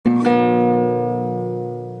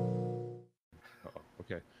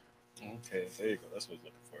Okay, there you go. That's what I was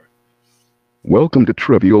looking for. Welcome to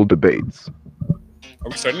Trivial Debates. Are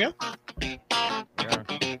we starting now?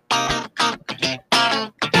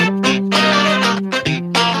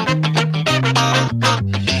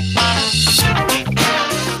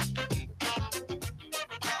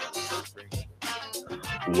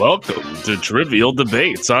 Welcome to Trivial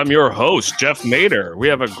Debates. I'm your host, Jeff Mader. We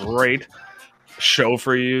have a great show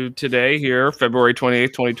for you today here, February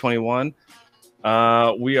 28th, 2021.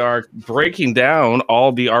 We are breaking down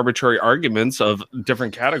all the arbitrary arguments of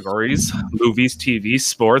different categories: movies, TV,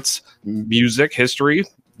 sports, music, history,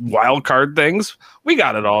 wild card things. We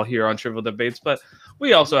got it all here on Trivial Debates, but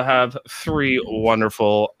we also have three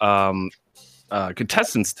wonderful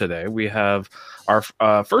contestants today. We have our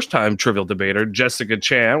first-time Trivial Debater, Jessica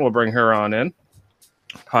Chan. We'll bring her on in.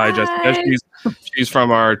 Hi. Jessica. She's from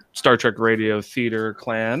our Star Trek Radio Theater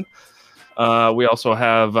clan. We also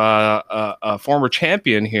have a former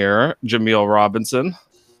champion here, Jameel Robinson.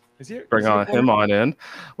 Bring him on in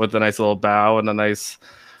with a nice little bow and a nice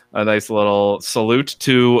little salute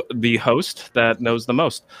to the host that knows the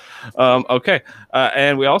most. Okay.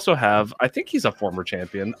 And we also have, I think he's a former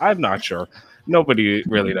champion. I'm not sure. Nobody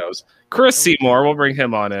really knows. Chris Seymour, we'll bring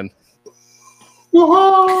him on in.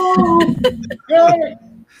 Whoa!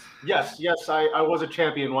 Yes, I was a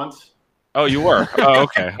champion once. Oh, you were? Oh,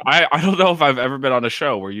 okay. I don't know if I've ever been on a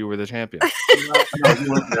show where you were the champion. No, you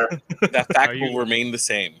weren't there. That fact will remain the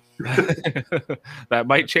same. That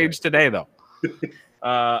might change today, though.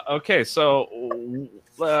 Okay, so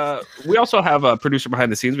we also have a producer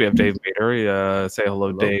behind the scenes. We have Dave Mader. Say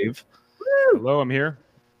hello, Dave. Hello, I'm here.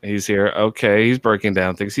 He's here. Okay, he's breaking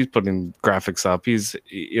down things. He's putting graphics up. He's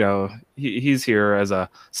here as a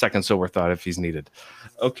second sober thought if he's needed.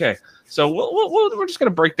 Okay, so we're just gonna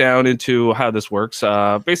break down into how this works.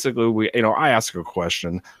 Basically, I ask a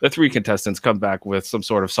question. The three contestants come back with some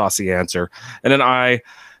sort of saucy answer, and then I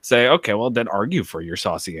say, okay, well then argue for your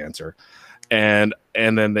saucy answer, and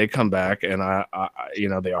then they come back and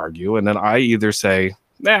they argue, and then I either say,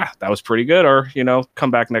 nah, that was pretty good, or come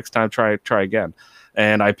back next time, try again.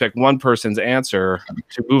 And I pick one person's answer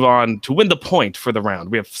to move on to win the point for the round.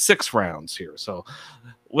 We have 6 rounds here. So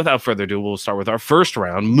without further ado, we'll start with our first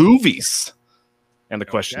round, movies. And the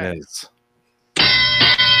question is,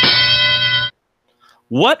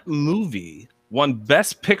 what movie won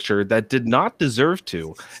Best Picture that did not deserve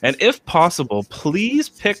to? And if possible, please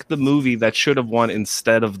pick the movie that should have won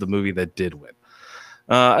instead of the movie that did win.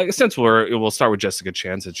 Since we'll start with Jessica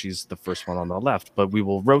Chan, since she's the first one on the left, but we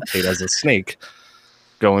will rotate as a snake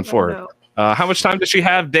going forward. No. How much time does she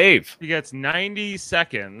have, Dave? She gets 90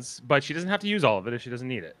 seconds, but she doesn't have to use all of it if she doesn't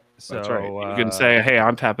need it. So that's right. You can say, hey,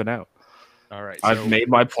 I'm tapping out. All right. I've made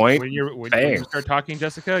my point. When you start talking,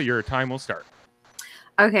 Jessica, your time will start.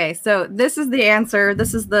 Okay, so this is the answer.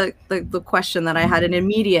 This is the question that I had an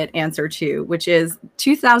immediate answer to, which is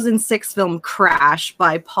 2006 film Crash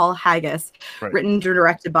by Paul Haggis, written and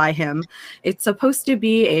directed by him. It's supposed to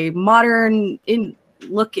be a modern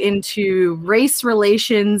look into race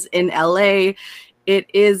relations in LA. It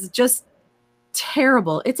is just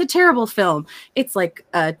terrible. It's a terrible film. It's like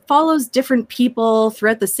follows different people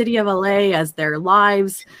throughout the city of LA as their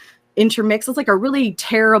lives intermix. It's like a really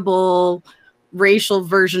terrible racial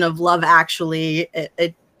version of Love Actually.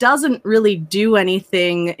 It doesn't really do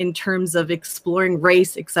anything in terms of exploring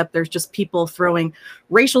race, except there's just people throwing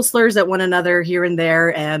racial slurs at one another here and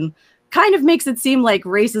there, and kind of makes it seem like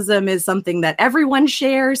racism is something that everyone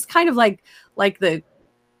shares, kind of like the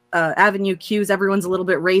Avenue Q's Everyone's a Little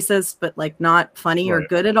Bit Racist, but like not funny or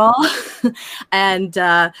good at all. And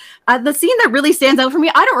the scene that really stands out for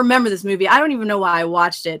me, I don't remember this movie. I don't even know why I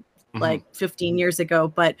watched it like 15 years ago.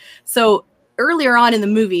 But so earlier on in the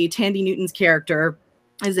movie, Tandy Newton's character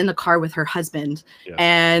is in the car with her husband,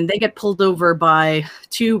 and they get pulled over by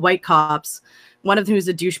 2 white cops. One of whom is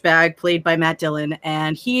a douchebag played by Matt Dillon,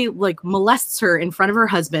 and he like molests her in front of her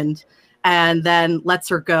husband and then lets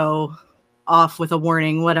her go off with a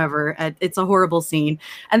warning, whatever. It's a horrible scene.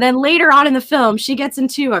 And then later on in the film, she gets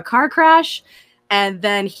into a car crash, and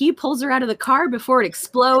then he pulls her out of the car before it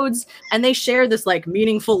explodes, and they share this like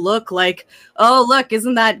meaningful look like, oh, look,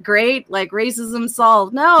 isn't that great? Like racism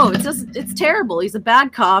solved. No, it's terrible. He's a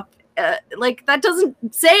bad cop. Like that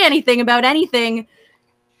doesn't say anything about anything.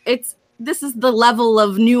 This is the level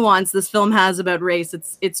of nuance this film has about race.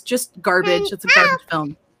 It's just garbage. It's a garbage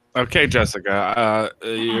film. Okay, Jessica,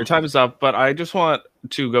 your time is up, but I just want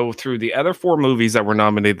to go through the other 4 movies that were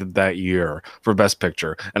nominated that year for Best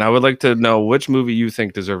Picture, and I would like to know which movie you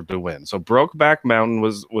think deserved to win. So Brokeback Mountain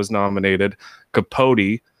was nominated,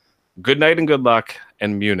 Capote, Good Night and Good Luck,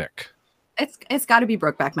 and Munich. It's got to be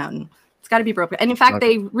Brokeback Mountain. got to be Brokeback. And in fact,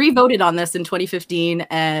 they re-voted on this in 2015,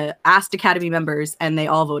 asked Academy members, and they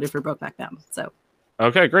all voted for Brokeback Mountain. So,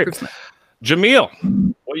 okay, great. Jameel,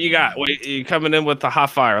 what you got? You coming in with the hot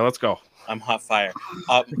fire? Let's go. I'm hot fire.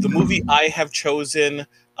 The movie I have chosen.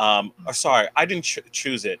 Sorry, I didn't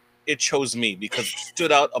choose it. It chose me because it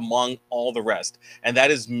stood out among all the rest, and that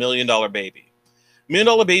is $1 Million Baby. $1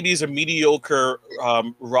 Million Baby is a mediocre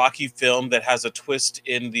Rocky film that has a twist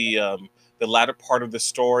in the latter part of the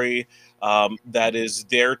story that is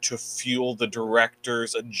there to fuel the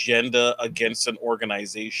director's agenda against an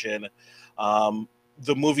organization.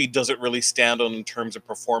 The movie doesn't really stand on in terms of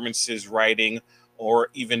performances, writing, or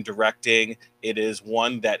even directing. It is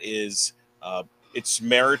one that is its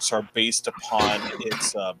merits are based upon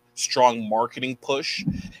its strong marketing push,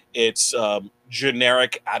 its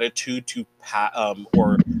generic attitude to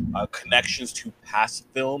connections to past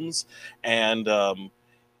films, and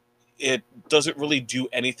it doesn't really do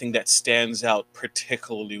anything that stands out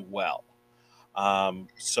particularly well.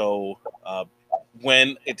 So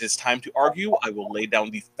when it is time to argue, I will lay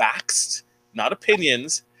down the facts, not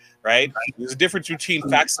opinions, right? There's a difference between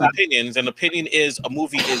facts and opinions. An opinion is a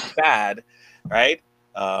movie is bad, right?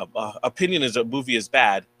 Opinion is a movie is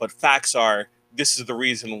bad, but facts are this is the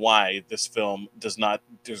reason why this film does not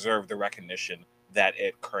deserve the recognition that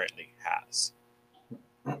it currently has.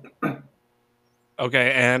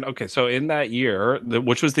 Okay, so in that year,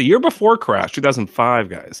 which was the year before Crash, 2005,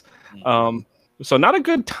 guys. So not a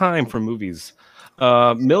good time for movies.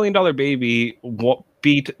 $1 Million Baby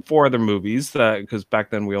beat 4 other movies because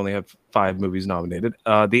back then we only had 5 movies nominated.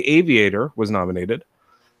 The Aviator was nominated,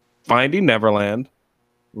 Finding Neverland,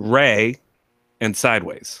 Ray, and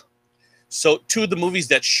Sideways. So 2 of the movies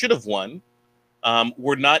that should have won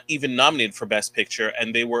were not even nominated for Best Picture,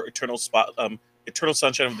 and they were Eternal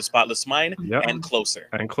Sunshine of the Spotless Mind and Closer.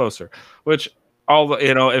 Which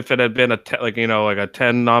if it had been a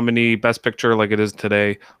 10 nominee Best Picture like it is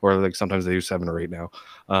today, or like sometimes they do 7 or 8 now,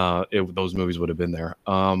 those movies would have been there.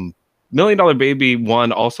 $1 Million Baby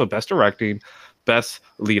won also Best Directing, Best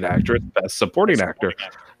Lead Actress, Best Supporting Actor.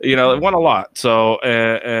 It won a lot. So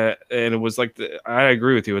and it was like I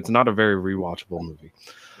agree with you. It's not a very rewatchable movie.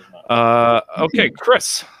 Okay,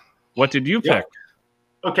 Chris, what did you pick?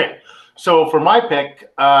 Okay, so for my pick,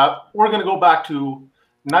 we're going to go back to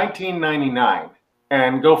 1999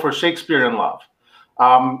 and go for Shakespeare in Love.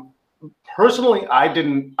 Personally, I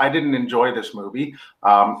didn't enjoy this movie.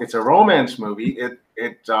 It's a romance movie.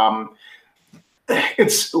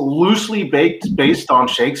 It's loosely based on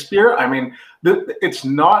Shakespeare. I mean, it's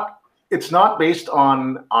not based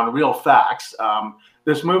on real facts.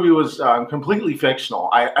 This movie was completely fictional.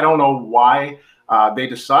 I don't know why they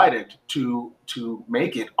decided to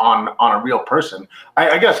make it on a real person.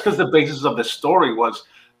 I guess because the basis of the story was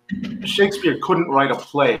Shakespeare couldn't write a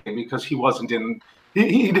play because he wasn't in.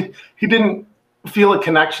 He didn't feel a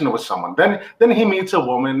connection with someone. Then he meets a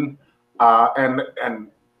woman and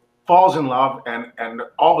falls in love, and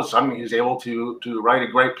all of a sudden he's able to write a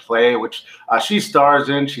great play, which she stars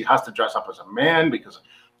in. She has to dress up as a man because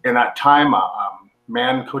in that time,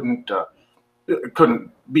 man couldn't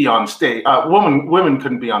be on stage. Women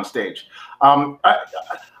couldn't be on stage. I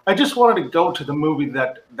just wanted to go to the movie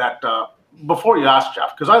that before you asked,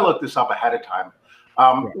 Jeff, because I looked this up ahead of time.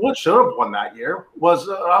 What should have won that year was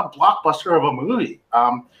a blockbuster of a movie,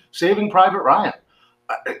 Saving Private Ryan.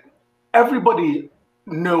 Everybody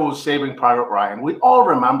knows Saving Private Ryan. We all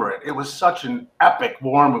remember it. It was such an epic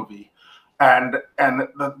war movie, and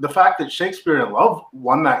the fact that Shakespeare in Love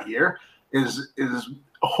won that year is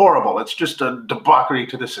horrible. It's just a debauchery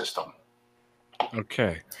to the system.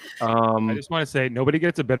 Okay. I just want to say nobody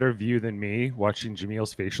gets a better view than me watching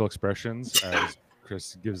Jameel's facial expressions as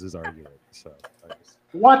Chris gives his argument. So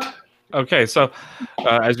what? Okay, so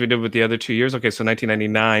as we did with the other 2 years, okay, so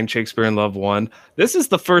 1999, Shakespeare in Love won. This is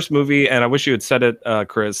the first movie, and I wish you had said it,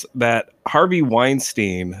 Chris, that Harvey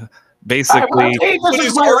Weinstein basically put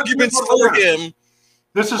his arguments for him.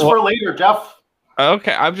 This is for later, Jeff.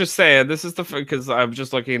 Okay, I'm just saying this is because I'm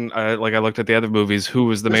just looking I looked at the other movies, who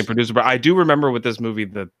was the main producer, but I do remember with this movie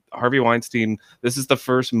that Harvey Weinstein, this is the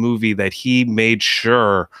first movie that he made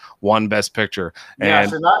sure won Best Picture.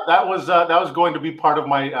 Yes, and that was going to be part of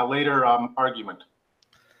my later argument.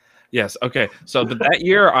 Yes. Okay. So that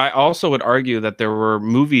year, I also would argue that there were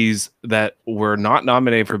movies that were not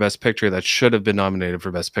nominated for Best Picture that should have been nominated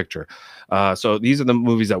for Best Picture. So these are the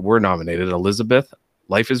movies that were nominated: Elizabeth,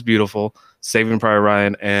 Life is Beautiful, Saving Private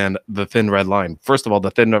Ryan, and The Thin Red Line. First of all,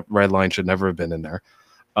 The Thin Red Line should never have been in there.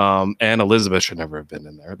 And Elizabeth should never have been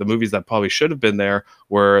in there. The movies that probably should have been there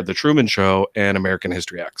were The Truman Show and American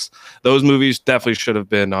History X. Those movies definitely should have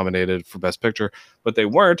been nominated for Best Picture, but they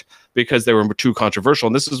weren't because they were too controversial.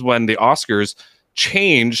 And this is when the Oscars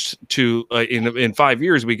changed to in 5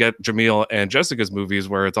 years we get Jamil and Jessica's movies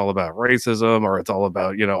where it's all about racism, or it's all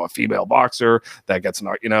about, you know, a female boxer that gets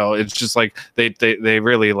not, you know, it's just like they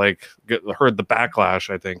really like heard the backlash,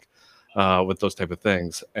 I think, with those type of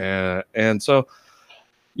things. And so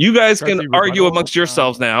you guys can argue amongst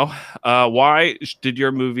yourselves now. Why did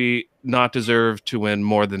your movie not deserve to win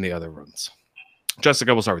more than the other ones?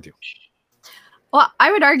 Jessica, we'll start with you. Well,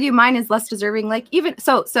 I would argue mine is less deserving. Like, even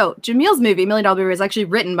so Jamil's movie, $1 Million Baby, was actually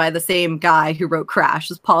written by the same guy who wrote Crash,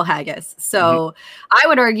 was Paul Haggis. So I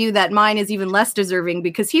would argue that mine is even less deserving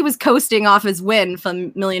because he was coasting off his win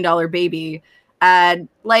from $1 Million Baby. And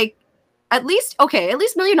like, at least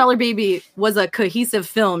 $1 Million Baby was a cohesive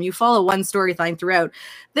film. You follow one storyline throughout.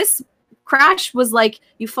 This Crash was like,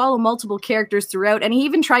 you follow multiple characters throughout, and he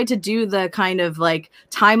even tried to do the kind of like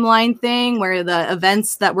timeline thing where the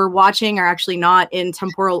events that we're watching are actually not in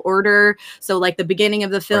temporal order. So like the beginning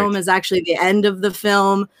of the film is actually the end of the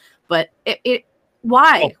film. But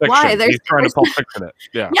why? He's trying to Pulp Fiction it.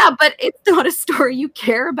 Yeah, but it's not a story you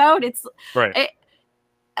care about. It's right.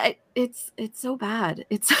 It's so bad.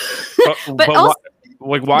 It's but also,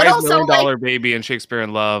 why is $1 Million Baby and Shakespeare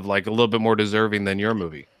in Love like a little bit more deserving than your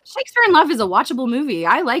movie? Shakespeare in Love is a watchable movie.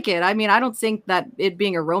 I like it. I mean, I don't think that it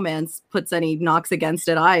being a romance puts any knocks against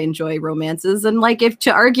it. I enjoy romances. And like, if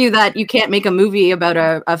to argue that you can't make a movie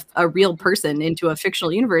about a real person into a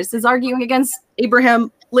fictional universe is arguing against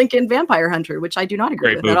Abraham Lincoln Vampire Hunter, which I do not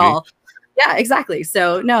agree with at all. Yeah, exactly.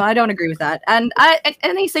 So no, I don't agree with that. And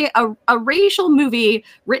they say a racial movie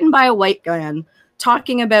written by a white man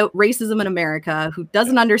talking about racism in America, who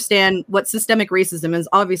doesn't understand what systemic racism is,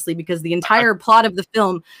 obviously, because the entire plot of the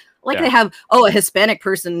film, they have, a Hispanic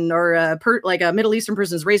person or a Middle Eastern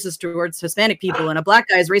person is racist towards Hispanic people and a black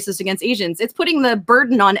guy is racist against Asians. It's putting the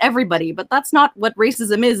burden on everybody, but that's not what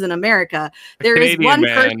racism is in America. There is one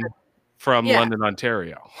person from London,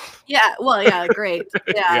 Ontario. Yeah, well, yeah, great.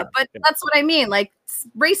 Yeah, but that's what I mean. Like,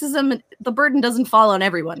 racism, the burden doesn't fall on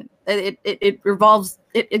everyone. Burden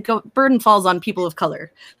falls on people of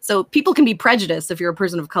color. So people can be prejudiced if you're a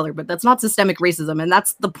person of color, but that's not systemic racism, and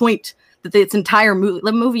that's the point that its entire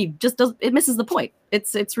movie just does. It misses the point.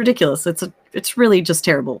 It's ridiculous. It's really just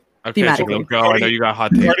terrible. Okay, so I know you got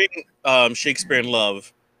hot take. Regarding Shakespeare in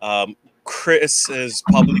Love, Chris is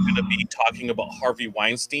probably going to be talking about Harvey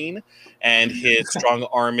Weinstein and his strong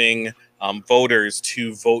arming voters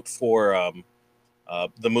to vote for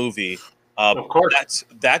the movie. Of course,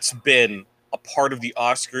 that's been a part of the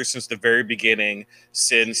Oscars since the very beginning,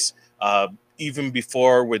 since even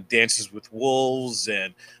before with Dances with Wolves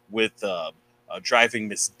and with Driving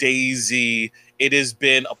Miss Daisy. It has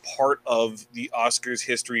been a part of the Oscars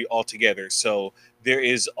history altogether. So there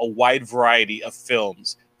is a wide variety of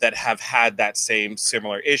films that have had that same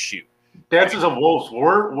similar issue. Dances of Wolves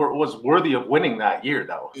was worthy of winning that year,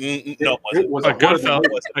 though. No, it was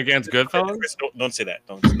Goodfellas against Goodfellas. Chris, don't say that.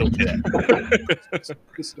 Don't say that.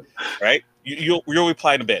 Right? You'll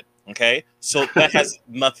reply in a bit. Okay, so that has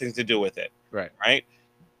nothing to do with it. Right.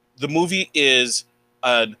 The movie is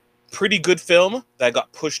a pretty good film that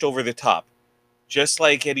got pushed over the top, just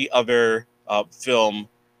like any other film.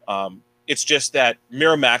 It's just that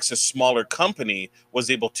Miramax, a smaller company, was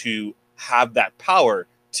able to have that power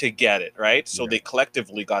to get it, right? So they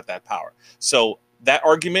collectively got that power. So that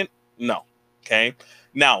argument, no. Okay.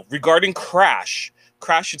 Now, regarding Crash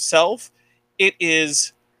itself, it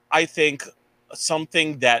is, I think,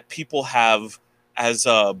 something that people have as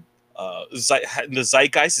the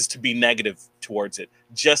zeitgeist is to be negative towards it,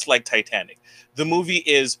 just like Titanic. The movie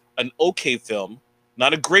is an okay film,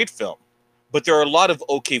 not a great film, but there are a lot of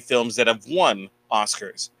okay films that have won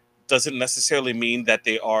Oscars. Doesn't necessarily mean that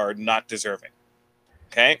they are not deserving.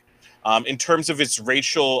 Okay. In terms of its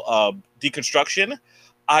racial deconstruction,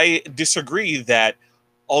 I disagree that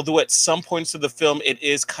although at some points of the film it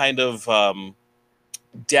is kind of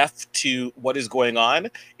deaf to what is going on,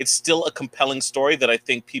 it's still a compelling story that I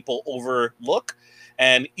think people overlook.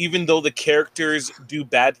 And even though the characters do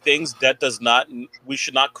bad things, we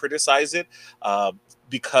should not criticize it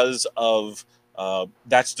because of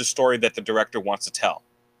that's the story that the director wants to tell.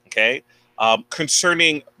 Okay.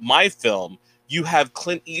 Concerning my film, you have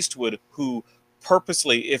Clint Eastwood, who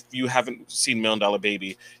purposely, if you haven't seen $1 Million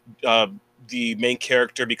Baby, the main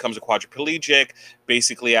character becomes a quadriplegic,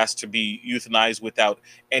 basically has to be euthanized without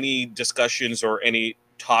any discussions or any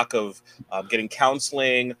talk of getting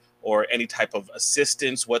counseling or any type of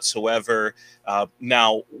assistance whatsoever.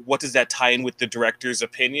 Now, what does that tie in with the director's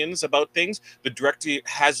opinions about things? The director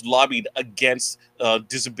has lobbied against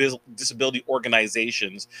disability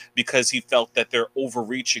organizations because he felt that they're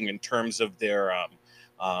overreaching in terms of their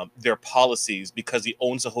policies, because he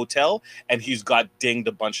owns a hotel and he's got dinged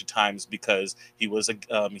a bunch of times because he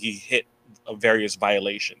hit various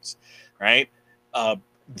violations, right?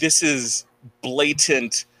 This is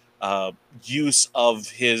blatant use of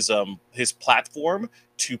his platform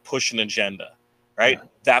to push an agenda, right? Yeah.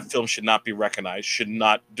 That film should not be recognized, should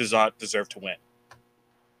not deserve to win.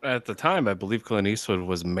 At the time, I believe Clint Eastwood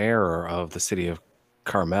was mayor of the city of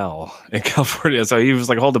Carmel in California, so he was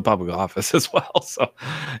like holding public office as well. So,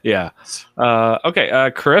 yeah.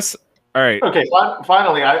 Okay, Chris. All right. Okay.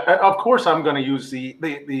 Finally, of course I'm going to use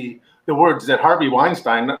the words that Harvey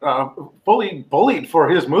Weinstein fully bullied for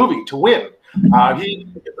his movie to win. He,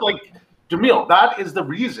 like Jamil, that is the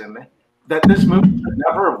reason that this movie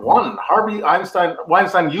never won. Harvey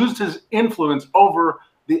Weinstein used his influence over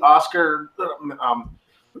the Oscar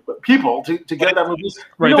people to get that movie.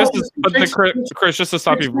 Right. Chris, just to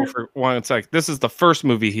stop you for 1 sec. This is the first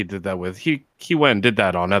movie he did that with. He went and did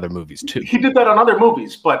that on other movies too. He did that on other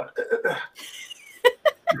movies, but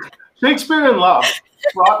Shakespeare in Love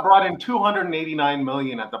brought in $289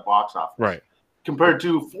 million at the box office. Right. Compared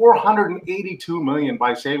to $482 million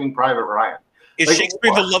by Saving Private Ryan. Is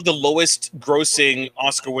Shakespeare in Love the lowest grossing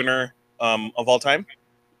Oscar winner of all time?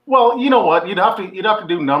 Well, you know what? You'd have to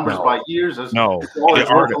do numbers by years. It's a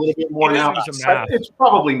little bit more now. It's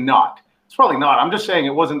probably not. It's probably not. I'm just saying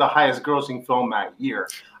it wasn't the highest grossing film that year.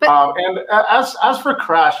 And as for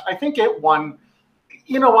Crash, I think it won.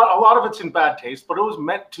 You know what? A lot of it's in bad taste, but it was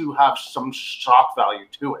meant to have some shock value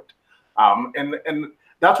to it. And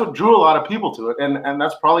that's what drew a lot of people to it, and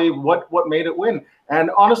that's probably what made it win. And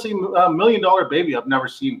honestly, $1 Million Baby I've never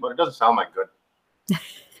seen, but it doesn't sound like good.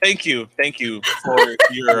 Thank you for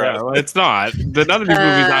your. It's not. The other two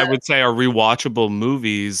movies I would say are rewatchable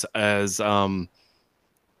movies. As to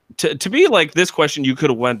me, like this question, you could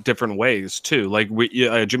have went different ways too. Like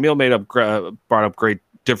Jamil brought up great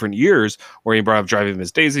different years where he brought up Driving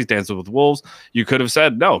Miss Daisy, Dancing with Wolves. You could have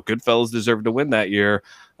said no, Goodfellas deserved to win that year.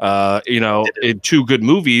 In two good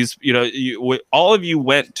movies, all of you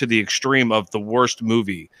went to the extreme of the worst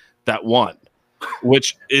movie that won,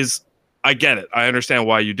 which is, I get it. I understand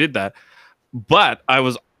why you did that, but I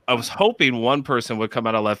was hoping one person would come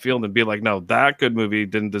out of left field and be like, no, that good movie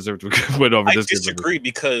didn't deserve to win over this. I disagree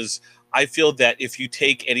because I feel that if you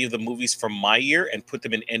take any of the movies from my year and put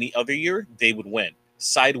them in any other year, they would win.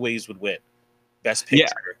 Sideways would win Best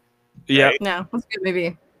Picture. Yeah. Right? No, that's a good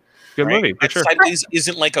movie. Good movie, for sure. Sideways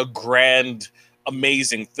isn't like a grand,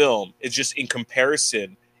 amazing film. It's just in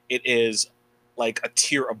comparison, it is like a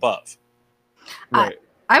tier above. Right.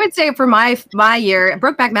 I would say for my year,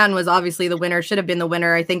 Brokeback Mountain was obviously the winner. Should have been the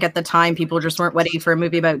winner. I think at the time people just weren't ready for a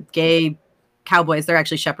movie about gay cowboys. They're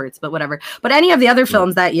actually shepherds, but whatever. But any of the other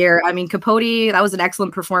films that year, I mean, Capote, that was an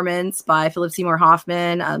excellent performance by Philip Seymour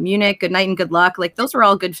Hoffman. Munich, Good Night and Good Luck. Like those were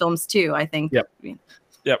all good films too, I think. Yep.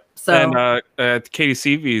 Yep. So, and Katie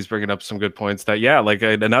CV is bringing up some good points that,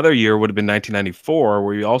 another year would have been 1994,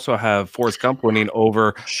 where you also have Forrest Gump winning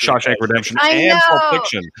over Shawshank Redemption and Pulp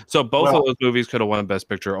Fiction. So both of those movies could have won Best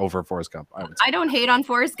Picture over Forrest Gump. I don't hate on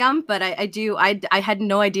Forrest Gump, but I do. I had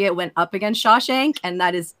no idea it went up against Shawshank, and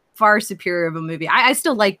that is far superior of a movie. I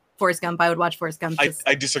still like Forrest Gump. I would watch Forrest Gump.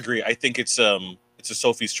 I disagree. I think it's a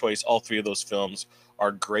Sophie's choice. All three of those films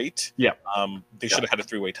are great. Yeah. They should have had a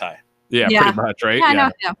three-way tie. Yeah, pretty much,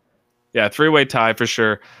 right? Yeah, three-way tie for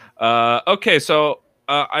sure. Okay, so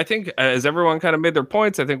I think as everyone kind of made their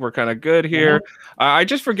points, I think we're kind of good here. I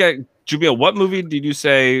just forget, Jamil, what movie did you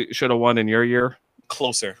say should have won in your year?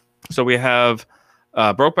 Closer. So we have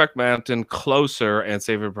Brokeback Mountain, Closer, and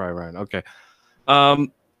Saving Private Ryan. Okay. All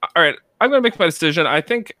right, I'm going to make my decision. I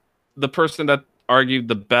think the person that argued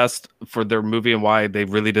the best for their movie and why they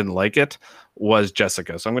really didn't like it was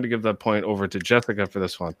Jessica. So I'm going to give that point over to Jessica for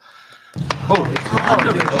this one. Why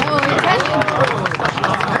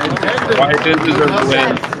it didn't deserve to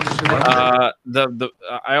win.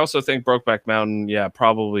 I also think Brokeback Mountain,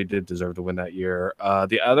 probably did deserve to win that year.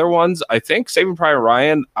 The other ones, I think Saving Private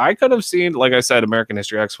Ryan, I could have seen, like I said, American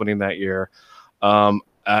History X winning that year. I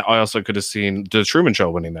also could have seen The Truman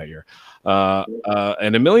Show winning that year.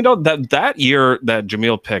 And $1 Million, that year that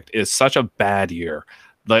Jamil picked is such a bad year.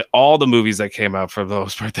 Like all the movies that came out for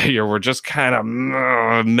those part that year were just kind of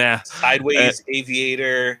meh. Sideways,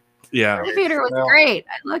 Aviator. Yeah, Aviator was great.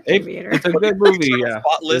 I love Aviator. it's a good movie. Yeah,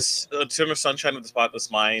 Spotless, Eternal Sunshine of the Spotless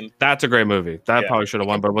Mind. that's a great movie. That probably should have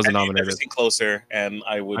won, but it wasn't I've nominated. never seen Closer, and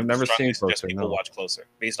I would I've never strongly seen suggest Closer, people no. watch Closer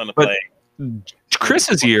based on the But- play.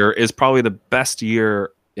 Chris's year is probably the best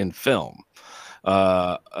year in film.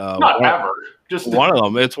 Not one, ever. Just one of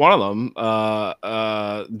them. It's one of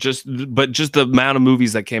them. Just the amount of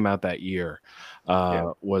movies that came out that year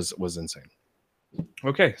was insane.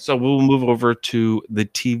 Okay, so we'll move over to the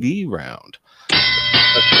TV round.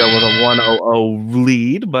 Let's go with a 1-0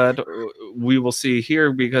 lead, but we will see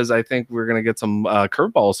here because I think we're going to get some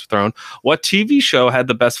curveballs thrown. What TV show had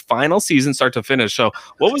the best final season start to finish? So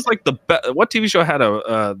what was like what TV show had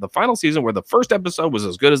the final season where the first episode was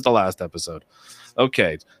as good as the last episode?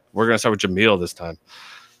 Okay, we're going to start with Jamil this time.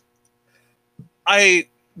 I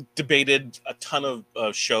debated a ton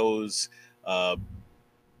of shows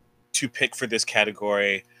to pick for this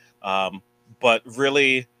category, but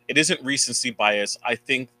really it isn't recency bias. I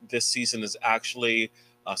think this season is actually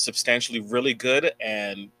substantially really good,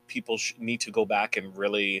 and people need to go back and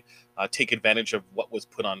really take advantage of what was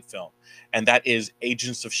put on film, and that is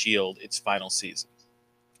Agents of S.H.I.E.L.D., its final season.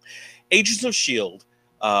 Agents of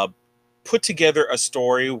S.H.I.E.L.D. Put together a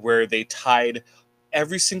story where they tied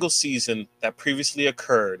every single season that previously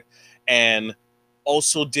occurred, and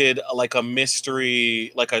also did like a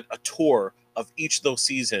mystery, like a tour of each of those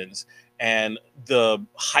seasons, and the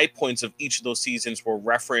high points of each of those seasons were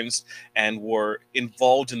referenced and were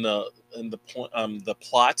involved in the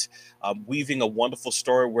plot, weaving a wonderful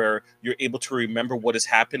story where you're able to remember what has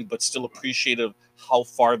happened, but still appreciate of how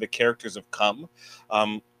far the characters have come,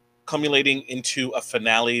 culminating into a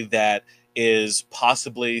finale that is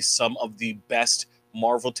possibly some of the best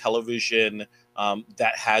Marvel television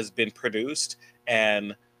that has been produced.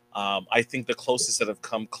 And I think the closest that have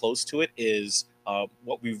come close to it is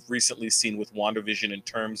what we've recently seen with WandaVision in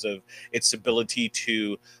terms of its ability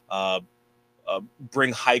to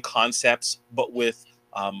bring high concepts, but with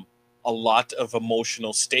a lot of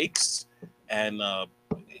emotional stakes. And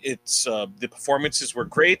it's the performances were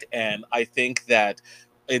great, and I think that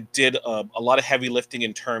it did a lot of heavy lifting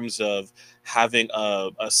in terms of having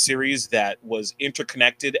a series that was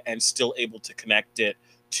interconnected and still able to connect it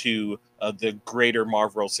to the greater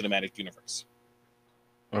Marvel Cinematic Universe.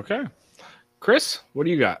 Okay. Chris, what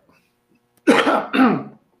do you got?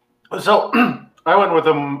 So I went with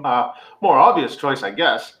a more obvious choice, I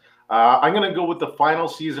guess. I'm going to go with the final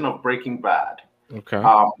season of Breaking Bad. Okay.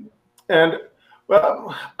 And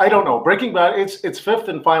well, I don't know. Breaking Bad, its fifth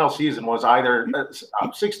and final season was either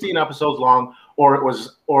 16 episodes long, or it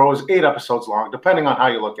was 8 episodes long, depending on how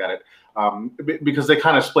you look at it, because they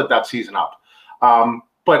kind of split that season up.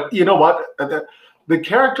 But you know what? The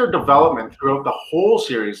character development throughout the whole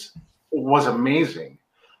series was amazing.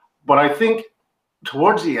 But I think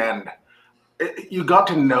towards the end, you got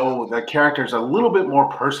to know the characters a little bit more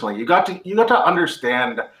personally. You got to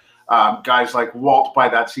understand guys like Walt by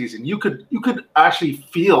that season. You could actually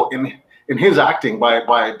feel in his acting by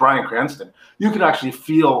Bryan Cranston. You could actually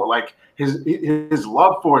feel like his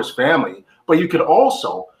love for his family, but you could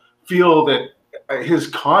also feel that his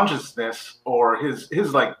consciousness or his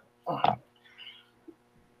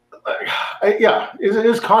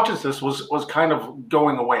consciousness was kind of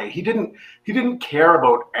going away. He didn't care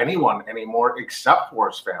about anyone anymore except for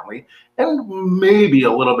his family and maybe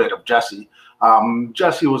a little bit of Jesse.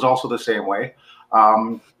 Jesse was also the same way.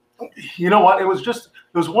 You know what? It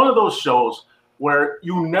was one of those shows where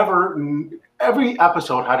every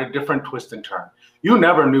episode had a different twist and turn. You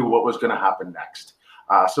never knew what was going to happen next.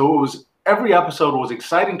 So every episode was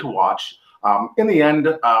exciting to watch. In the end,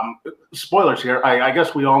 spoilers here. I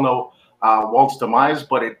guess we all know Walt's demise,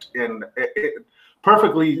 but it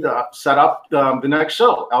perfectly set up the next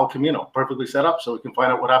show, El Camino. Perfectly set up, so we can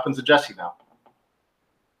find out what happens to Jesse now.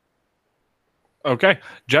 Okay,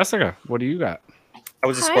 Jessica, what do you got? That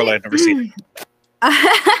was a spoiler I'd never seen.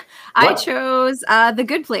 I chose The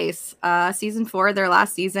Good Place, season 4, their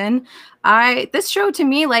last season. This show to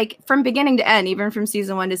me, like from beginning to end, even from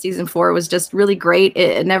season 1 to season 4, was just really great.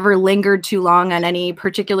 It never lingered too long on any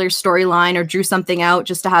particular storyline or drew something out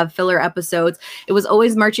just to have filler episodes. It was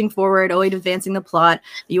always marching forward, always advancing the plot.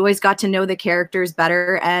 You always got to know the characters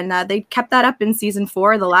better, and they kept that up in season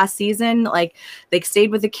 4, the last season. Like they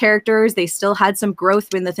stayed with the characters. They still had some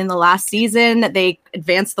growth within the last season. They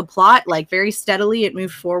advanced the plot like very steadily. It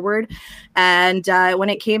moved forward, and when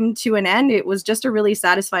it came to an end, it was just a really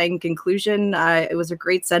satisfying conclusion. It was a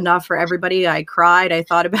great send-off for everybody. I cried. I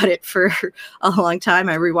thought about it for a long time.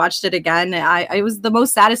 I rewatched it again. It was the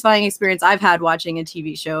most satisfying experience I've had watching a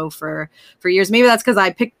TV show for years. Maybe that's because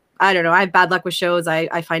I don't know. I have bad luck with shows.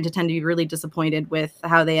 I find to tend to be really disappointed with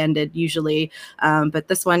how they ended usually. But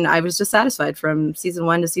this one, I was just satisfied from season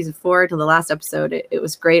 1 to season 4 to the last episode. It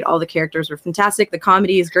was great. All the characters were fantastic. The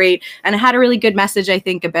comedy is great. And it had a really good message, I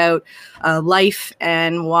think, about life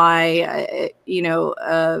and why,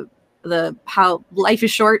 how life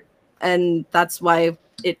is short. And that's why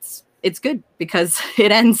it's good, because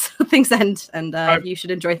it ends, things end, and you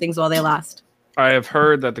should enjoy things while they last. I have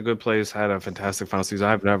heard that The Good Place had a fantastic final season.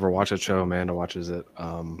 I've never watched a show. Amanda watches it.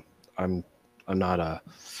 I'm not a.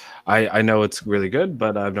 I know it's really good,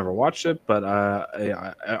 but I've never watched it. But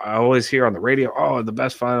I always hear on the radio, oh, the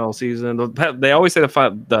best final season. They always say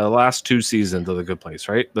the last 2 seasons of The Good Place,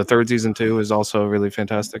 right? The 3rd season too is also really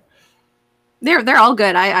fantastic. They're all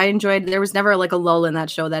good. I enjoyed. There was never like a lull in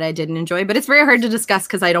that show that I didn't enjoy, but it's very hard to discuss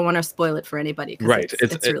because I don't want to spoil it for anybody. Right,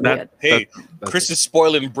 it's really good. Hey, Chris is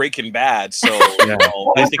spoiling Breaking Bad, so yeah.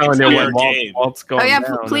 I think it's fair game. Oh yeah,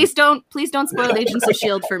 please don't spoil Agents of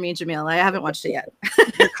S.H.I.E.L.D. for me, Jamil. I haven't watched it yet.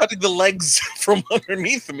 You're cutting the legs from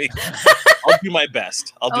underneath me. I'll do my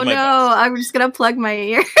best. I'll do my best. I'm just gonna plug my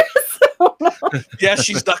ears. Yeah,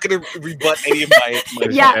 she's not gonna rebut any of my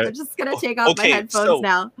yeah, I'm just gonna take off my headphones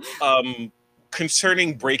now.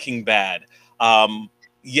 Concerning Breaking Bad,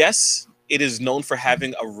 yes, it is known for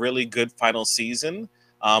having a really good final season,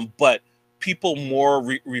 but people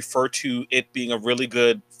more refer to it being a really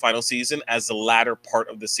good final season as the latter part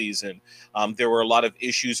of the season. There were a lot of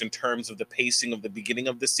issues in terms of the pacing of the beginning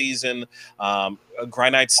of the season.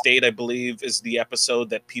 Granite State, I believe, is the episode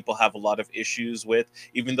that people have a lot of issues with.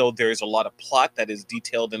 Even though there's a lot of plot that is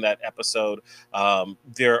detailed in that episode,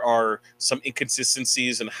 there are some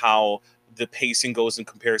inconsistencies in how the pacing goes in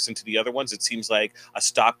comparison to the other ones. It seems like a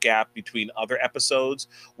stopgap between other episodes,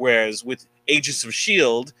 whereas with Agents of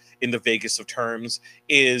S.H.I.E.L.D., in the vaguest of terms,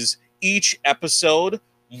 is each episode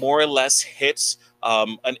more or less hits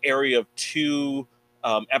an area of 2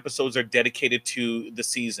 episodes are dedicated to the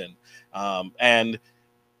season. And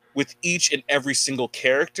with each and every single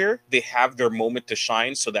character, they have their moment to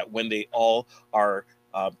shine, so that when they all are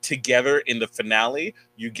together in the finale,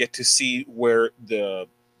 you get to see where the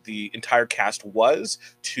entire cast was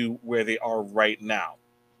to where they are right now.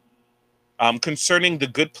 Concerning The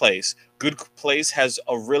Good Place, Good Place has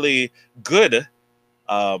a really good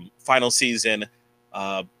final season,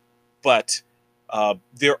 but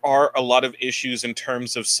there are a lot of issues in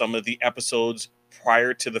terms of some of the episodes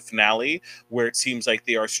prior to the finale, where it seems like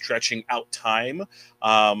they are stretching out time.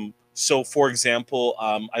 So, for example,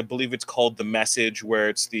 I believe it's called The Message, where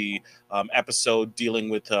it's the episode dealing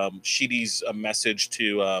with Sheedy's message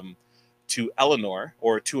to Eleanor,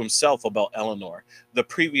 or to himself about Eleanor. The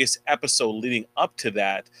previous episode leading up to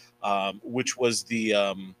that, which was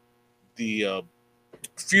the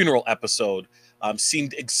funeral episode,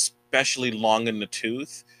 seemed especially long in the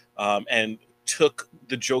tooth, and took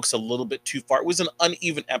the jokes a little bit too far. It was an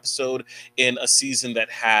uneven episode in a season that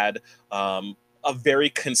had a very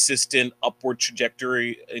consistent upward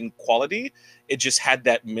trajectory in quality. It just had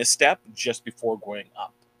that misstep just before going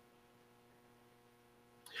up.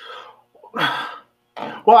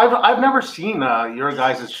 Well, I've never seen your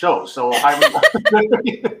guys' show, so I'm.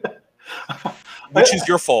 Which is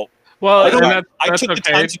your fault. Well, I took the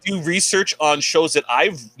time to do research on shows that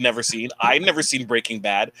I've never seen. I've never seen Breaking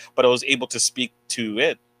Bad, but I was able to speak to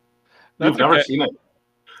it. You've never seen it?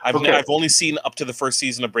 I've only seen up to the 1st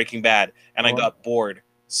season of Breaking Bad, and I got bored,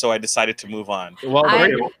 so I decided to move on. Well,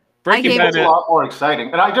 Breaking Bad is a lot more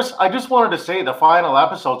exciting, and I just wanted to say the final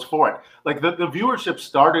episodes for it, like the viewership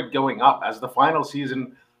started going up as the final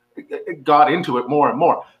season got into it more and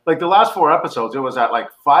more. Like the last 4 episodes, it was at like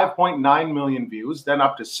 5.9 million views, then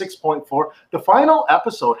up to 6.4. The final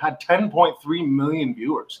episode had 10.3 million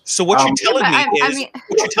viewers. So what you're telling me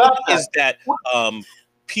is that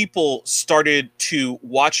people started to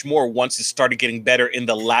watch more once it started getting better in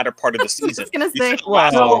the latter part of the season. I was gonna say,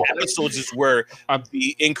 last 4 episodes is where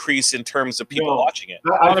the increase in terms of people watching it.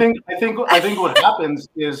 I think what happens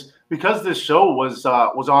is, because this show was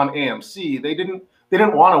on AMC, they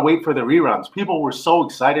didn't want to wait for the reruns. People were so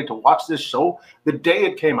excited to watch this show the day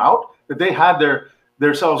it came out that they had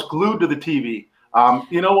themselves glued to the TV.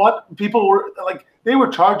 You know what? People were like, they were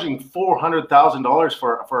charging $400,000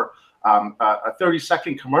 for a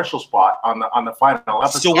 30-second commercial spot on the final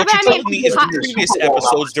episode. So what you're telling me is the previous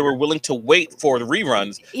episodes they were willing to wait for the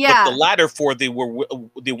reruns, but the latter 4 they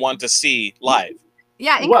wanted to see live.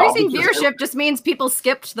 Yeah, Well, increasing because viewership just means people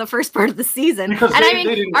skipped the first part of the season. Because And they I mean,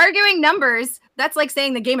 didn't- arguing numbers, that's like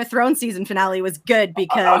saying the Game of Thrones season finale was good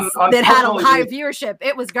because Un- it had a unfortunately, high viewership.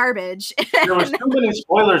 It was garbage. there was too many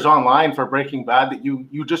spoilers online for Breaking Bad that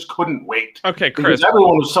you just couldn't wait. Okay, Because Chris.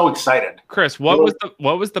 everyone was so excited. Chris, what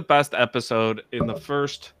was the best episode in the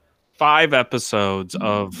first 5 episodes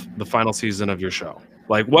of the final season of your show?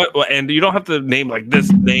 Like what? And you don't have to name like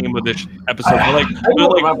this name of this episode. But like, I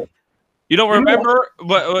don't remember. you don't remember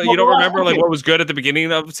what? You don't remember like okay. what was good at the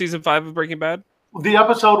beginning of season 5 of Breaking Bad? The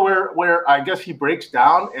episode where I guess he breaks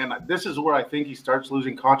down, and this is where I think he starts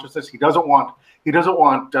losing consciousness. He doesn't want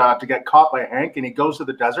to get caught by Hank, and he goes to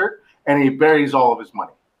the desert and he buries all of his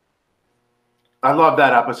money. I love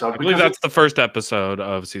that episode. I believe that's the first episode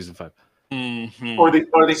of season 5. Mhm. or the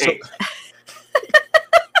 8th.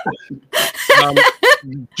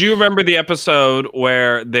 Do you remember the episode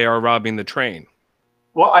where they are robbing the train?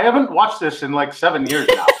 Well, I haven't watched this in like 7 years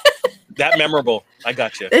now. That memorable. I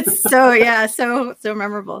got you. It's so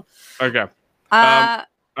memorable. Okay. Uh,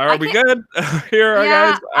 Are we good here,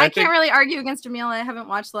 yeah, guys? I can't really argue against Jamil. I haven't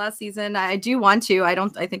watched last season. I do want to. I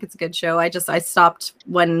think it's a good show. I stopped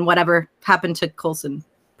when whatever happened to Coulson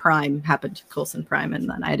Prime happened to Coulson Prime, and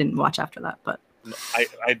then I didn't watch after that. But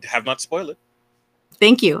I have not spoiled it.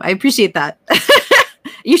 thank you. I appreciate that.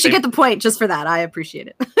 You should get the point just for that. I appreciate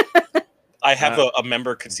it. I have a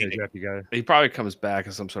member conceding. Jeff, you got it. He probably comes back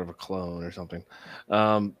as some sort of a clone or something.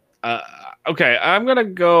 Okay, I'm gonna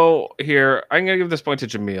go here. I'm gonna give this point to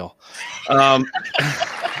Jamil,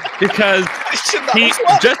 because he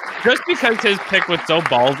just because his pick was so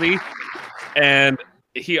ballsy, and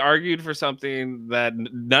he argued for something that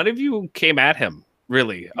none of you came at him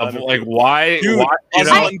really of like why. Dude, why you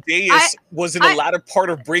know, Ozymandias was in the latter part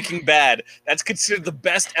of Breaking Bad. That's considered the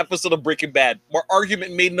best episode of Breaking Bad. Our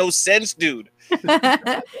argument made no sense, dude.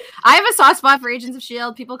 I have a soft spot for Agents of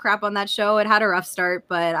S.H.I.E.L.D. People crap on that show. It had a rough start,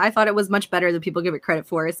 but I thought it was much better than people give it credit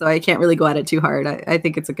for, so I can't really go at it too hard. I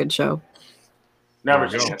think it's a good show. Never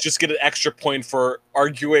There you seen go. it. Just get an extra point for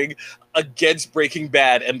arguing against Breaking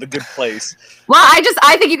Bad and The Good Place. Well,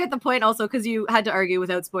 I think you get the point also because you had to argue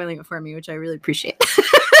without spoiling it for me, which I really appreciate.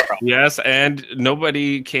 yes, and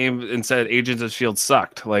nobody came and said Agents of S.H.I.E.L.D.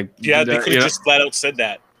 sucked. Like Yeah, they you could have know? just flat out said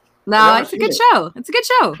that. No, I've never it's a seen good it. show. It's a good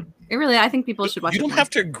show. It really, I think people should watch You it. don't more. have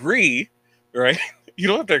to agree, right? You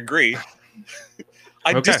don't have to agree.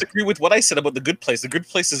 I Okay. disagree with what I said about The Good Place. The Good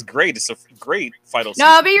Place is great. It's a great final season.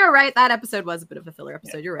 No, but you're right. That episode was a bit of a filler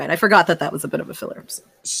episode. You're right. I forgot that was a bit of a filler episode.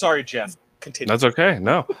 Sorry, Jeff. Continue. That's okay.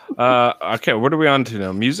 No. Okay, what are we on to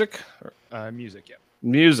now? Music? Music, yeah.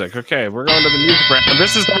 Music. Okay, we're going to the music round.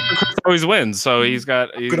 This is where Chris always wins, so he's got.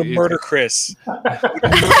 I'm gonna murder Chris.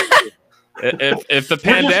 If the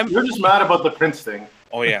pandemic, You're just mad about the Prince thing.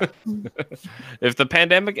 Oh yeah. if the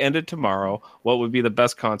pandemic ended tomorrow, what would be the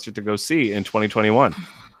best concert to go see in 2021?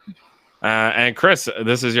 And Chris,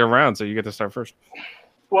 this is your round, so you get to start first.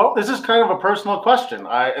 Well, this is kind of a personal question.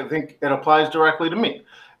 I think it applies directly to me.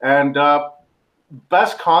 And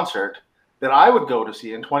best concert that I would go to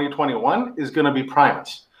see in 2021 is going to be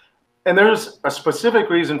Primus. And there's a specific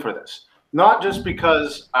reason for this. Not just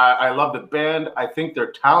because I love the band. I think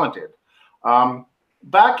they're talented.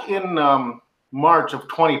 Back in March of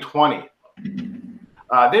 2020,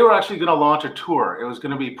 they were actually going to launch a tour. It was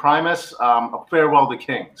going to be Primus, A Farewell to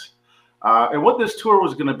Kings. And what this tour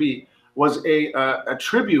was going to be was a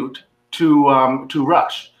tribute to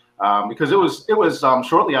Rush, because it was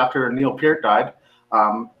shortly after Neil Peart died.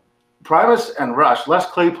 Primus and Rush, Les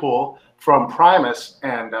Claypool from Primus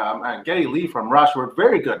and Geddy Lee from Rush were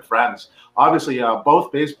very good friends. Obviously,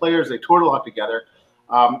 both bass players, they toured a lot together.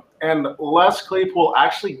 And Les Claypool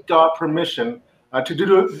actually got permission to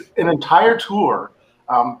do an entire tour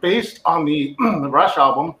based on the Rush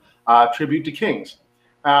album, Tribute to Kings.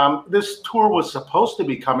 This tour was supposed to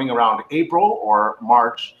be coming around April or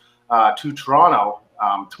March to Toronto,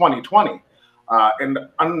 2020. And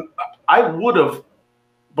I would have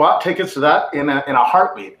bought tickets to that in a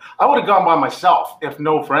heartbeat. I would have gone by myself if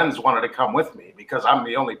no friends wanted to come with me because I'm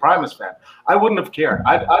the only Primus fan. I wouldn't have cared.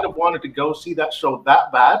 I'd have wanted to go see that show that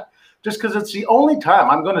bad just because it's the only time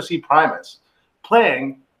I'm going to see Primus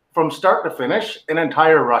playing from start to finish an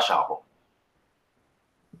entire Rush album.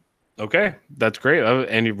 Okay, that's great,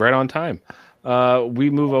 and you're right on time. We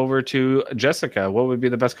move over to Jessica. What would be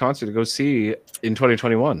the best concert to go see in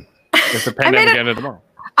 2021 if the pandemic ended tomorrow?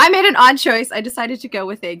 I made an odd choice. I decided to go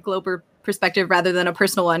with a global perspective rather than a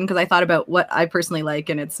personal one because I thought about what I personally like,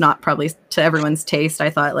 and it's not probably to everyone's taste. I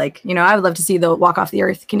thought, I would love to see the Walk Off the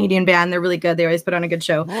Earth Canadian band. They're really good. They always put on a good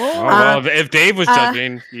show. Oh, well, if Dave was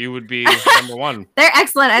judging, you would be number one. They're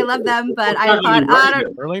excellent. I love them, but I thought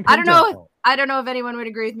I don't know. I don't know if anyone would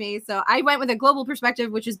agree with me. So I went with a global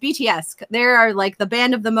perspective, which is BTS. They are like the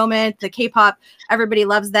band of the moment, the K-pop. Everybody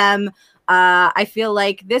loves them. I feel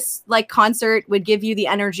like this like concert would give you the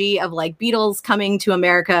energy of like Beatles coming to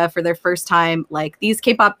America for their first time. Like these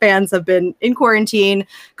K-pop fans have been in quarantine,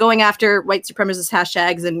 going after white supremacist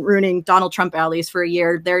hashtags and ruining Donald Trump rallies for a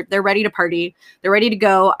year. They're ready to party. They're ready to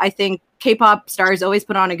go. I think K-pop stars always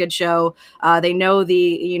put on a good show. They know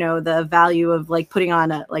the value of like putting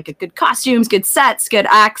on a good costumes, good sets, good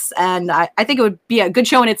acts, and I think it would be a good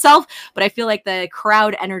show in itself. But I feel like the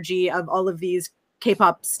crowd energy of all of these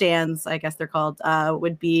K-pop stans, I guess they're called,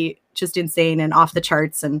 would be just insane and off the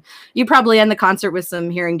charts. And you probably end the concert with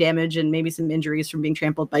some hearing damage and maybe some injuries from being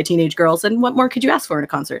trampled by teenage girls. And what more could you ask for in a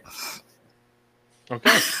concert?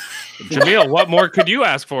 Okay, Jamil, what more could you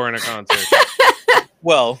ask for in a concert?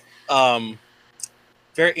 Well,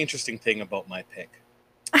 very interesting thing about my pick.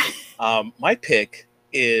 My pick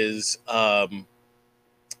is a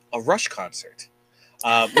Rush concert.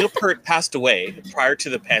 Neil Peart passed away prior to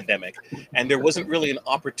the pandemic, and there wasn't really an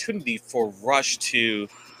opportunity for Rush to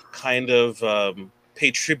kind of pay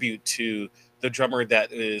tribute to the drummer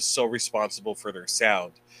that is so responsible for their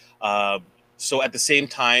sound. So at the same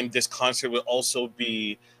time, this concert will also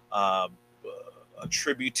be a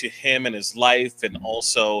tribute to him and his life, and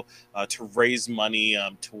also to raise money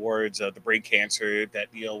towards the brain cancer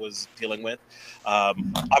that Neil was dealing with.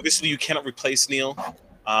 Obviously, you cannot replace Neil.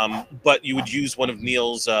 But you would use one of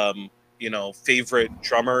Neil's, favorite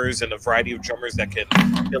drummers and a variety of drummers that can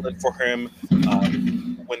fill in for him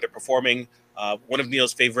when they're performing. One of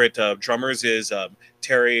Neil's favorite drummers is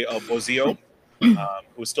Terry Bozzio,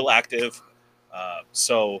 who's still active.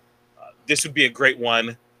 So this would be a great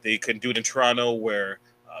one. They can do it in Toronto, where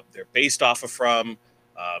they're based off of from.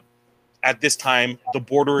 At this time, the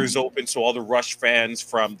border is open, so all the Rush fans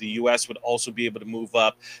from the U.S. would also be able to move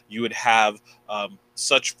up. You would have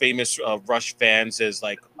such famous Rush fans as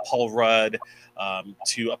like Paul Rudd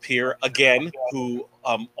to appear again, who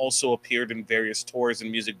also appeared in various tours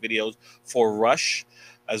and music videos for Rush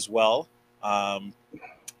as well. And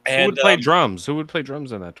who would play drums? Who would play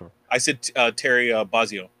drums in that tour? I said Terry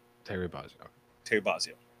Bozzio. Terry Bozzio. Terry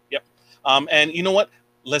Bozzio. Yep. And you know what?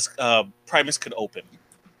 Primus could open.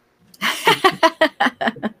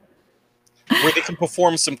 Where they can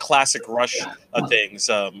perform some classic Rush things.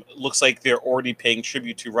 Looks like they're already paying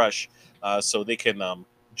tribute to Rush, so they can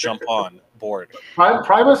jump on board.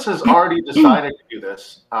 Primus has already decided to do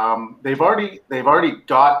this. They've already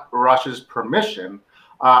got Rush's permission.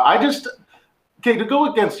 To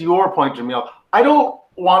go against your point, Jamil, I don't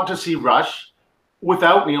want to see Rush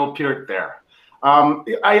without Neil Peart there.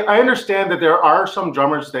 I understand that there are some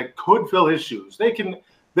drummers that could fill his shoes. They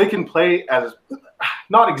can play as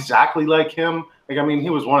not exactly like him. Like, I mean, he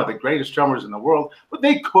was one of the greatest drummers in the world, but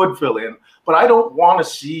they could fill in. But I don't want to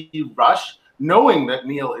see Rush knowing that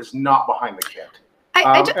Neil is not behind the kit.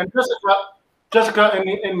 And Jessica,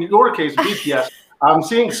 in your case, BTS,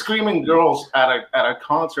 seeing screaming girls at a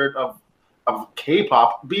concert of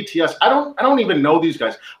K-pop, BTS. I don't even know these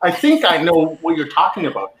guys. I think I know what you're talking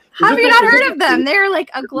about. Have you not heard of them? They're like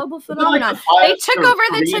a global phenomenon. They took over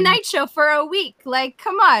the Tonight Show for a week. Like,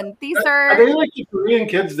 come on. These are they like the Korean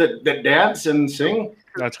kids that dance and sing?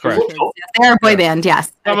 That's correct. They're a boy band,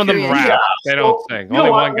 yes. Some of them rap. Yeah. They don't sing.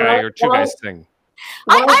 Only one guy or two guys sing.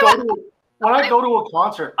 When I go to a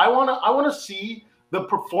concert, I want to see the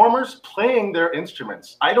performers playing their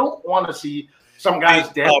instruments. I don't want to see some guys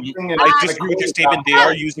dancing. I disagree with your statement. They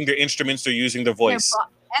are using their instruments. They're using their voice.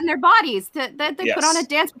 And their bodies that they put on a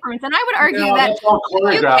dance performance. And I would argue that that's all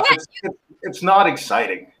choreographed. It's not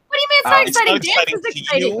exciting. What do you mean it's not exciting? It's not Dance is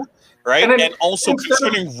exciting. you, right? And also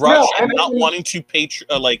concerning Rush and not wanting to pay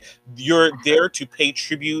you're there to pay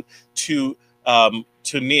tribute to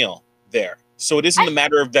Neil there. So it isn't a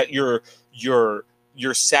matter of that you're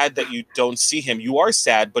sad that you don't see him. You are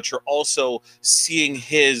sad, but you're also seeing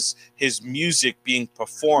his music being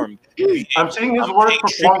performed. I'm seeing his work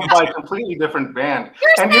performed by a completely different band.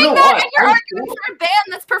 You're saying that, and you're arguing for a band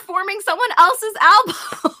that's performing someone else's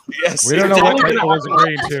album. Yes, we don't know what Michael was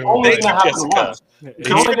agreeing to. It's only going to happen once. It's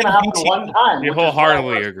only going to happen one time. He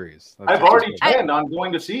wholeheartedly agrees. I've already planned on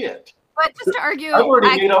going to see it. But just to argue, I've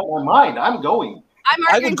already made up my mind. I'm going.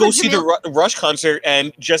 I would go see the Rush concert,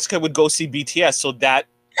 and Jessica would go see BTS. So that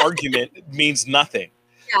argument means nothing.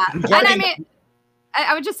 Yeah, and I mean,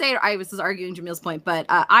 I would just say I was just arguing Jamil's point, but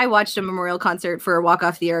I watched a memorial concert for Walk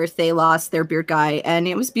Off the Earth. They lost their beard guy, and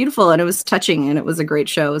it was beautiful, and it was touching, and it was a great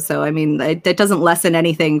show. So I mean, that doesn't lessen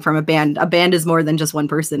anything from a band. A band is more than just one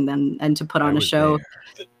person, and to put on a show.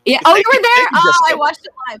 There. Yeah. Oh, you were there. Oh, I watched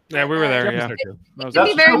it live. Yeah, we were there. Yeah. It can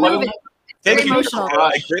be very moving. Thank Very you. emotional.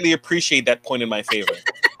 I greatly appreciate that point in my favor.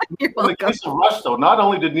 You're In the welcome. case of Rush, though, not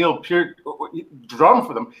only did Neil Peart drum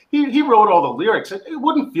for them, he wrote all the lyrics. It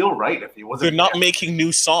wouldn't feel right if he wasn't. They're not there. making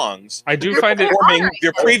new songs. I do They're find it. Performing honoring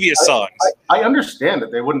their them. previous songs. I understand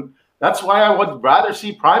that they wouldn't. That's why I would rather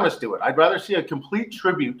see Primus do it. I'd rather see a complete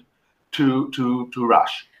tribute to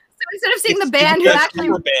Rush. So instead of seeing the It's band who just actually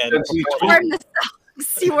cover band Than see performing. performed the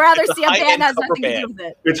songs, you rather It's a see a band high-end has cover nothing to band. do with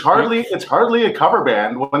it. It's hardly a cover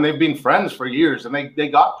band when they've been friends for years and they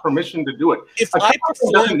got permission to do it. If A I cover band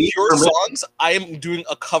perform doesn't need pure permission. songs, I am doing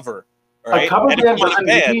a cover. All right? A cover And if band you're a doesn't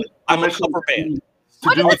band, need I'm a permission cover band. to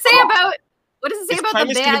What do does a it say song. about? What does it say Is about the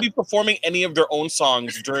Primus going to band? be performing any of their own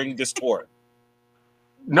songs during this tour?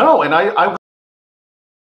 No, and I wouldn't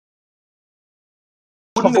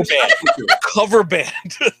Cover expect them to. Cover band.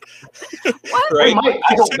 What? They Right? might.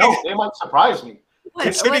 I don't know. They might surprise me.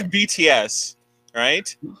 Considering BTS,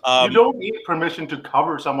 right? You don't need permission to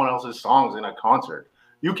cover someone else's songs in a concert.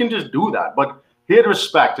 You can just do that. But he had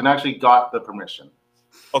respect and actually got the permission.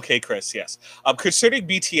 Okay, Chris, yes. Considering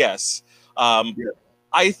BTS,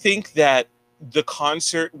 I think that the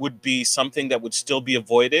concert would be something that would still be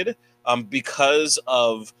avoided because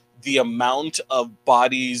of the amount of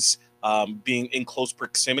bodies being in close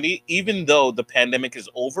proximity. Even though the pandemic is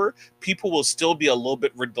over, people will still be a little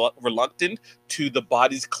bit reluctant to the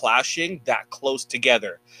bodies clashing that close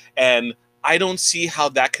together. And I don't see how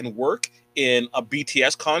that can work in a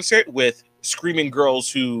BTS concert with screaming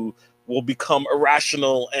girls who will become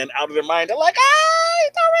irrational and out of their mind. They're like,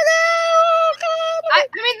 it's over there. I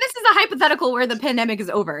mean, this is a hypothetical where the pandemic is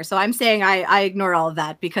over. So I'm saying I ignore all of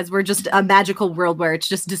that because we're just a magical world where it's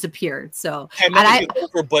just disappeared. So Pandemic is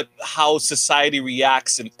over, but how society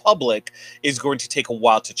reacts in public is going to take a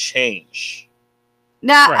while to change.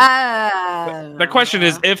 The question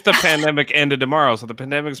is, if the pandemic ended tomorrow, so the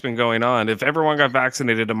pandemic's been going on, if everyone got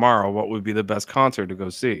vaccinated tomorrow, what would be the best concert to go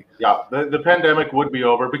see? Yeah, the pandemic would be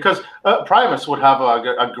over because Primus would have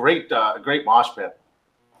a great mosh pit.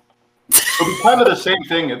 It would be kind of the same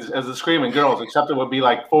thing as the Screaming Girls, except it would be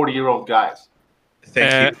like 40-year-old guys.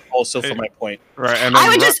 Thank you also for my point. Right, and I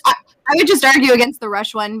would just argue against the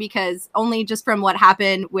Rush one because only just from what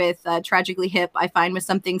happened with Tragically Hip, I find with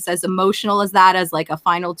something as emotional as that, as like a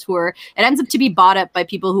final tour, it ends up to be bought up by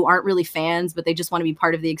people who aren't really fans, but they just want to be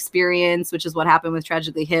part of the experience, which is what happened with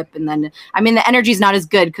Tragically Hip. And then, I mean, the energy is not as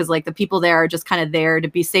good because like the people there are just kind of there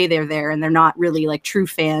to say they're there, and they're not really like true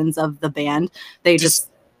fans of the band. They just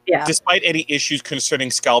yeah. Despite any issues concerning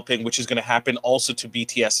scalping, which is going to happen also to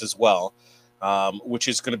BTS as well, which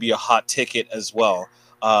is going to be a hot ticket as well.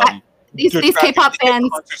 These K-pop fans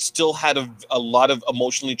still had a lot of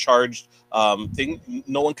emotionally charged thing.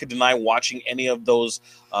 No one could deny watching any of those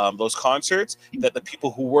concerts that the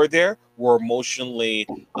people who were there were emotionally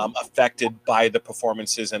affected by the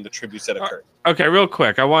performances and the tributes that occurred. Okay, real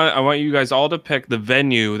quick, I want you guys all to pick the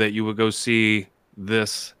venue that you would go see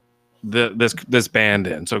this band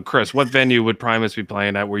in. So, Chris, what venue would Primus be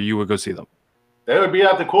playing at where you would go see them? They would be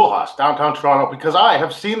at the Cool House, downtown Toronto, because I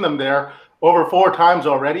have seen them there over 4 times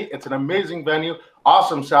already. It's an amazing venue,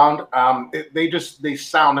 awesome sound. They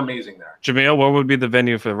sound amazing there. Jamil, what would be the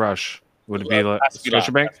venue for Rush? Would it be like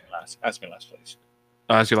Scotiabank? Ask me last, please.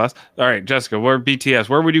 I'll ask you last. All right, Jessica, where BTS?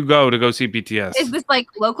 Where would you go to go see BTS? is this like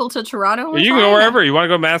local to Toronto? You can go wherever. You want to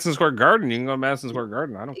go Madison Square Garden? You can go Madison Square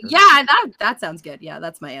Garden. I don't care. Yeah, that sounds good. Yeah,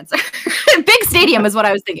 that's my answer. Big stadium is what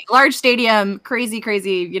I was thinking. Large stadium, crazy,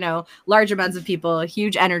 large amounts of people,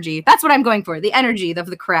 huge energy. That's what I'm going for. The energy of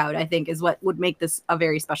the crowd, I think, is what would make this a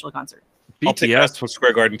very special concert. I'll take Madison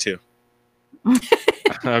Square Garden too.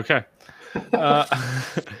 Okay.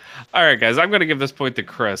 All right, guys. I'm going to give this point to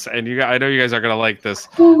Chris, and I know you guys are going to like this,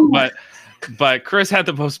 but Chris had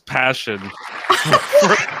the most passion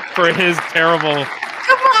for his terrible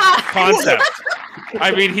concept.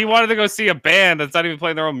 I mean, he wanted to go see a band that's not even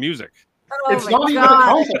playing their own music. Oh it's not even a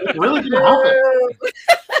concert. It really didn't happen.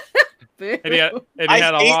 And he I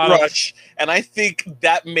had a hate lot Rush, and I think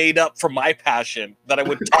that made up for my passion that I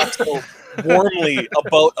would talk so warmly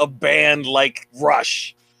about a band like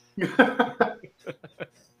Rush.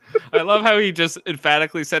 I love how he just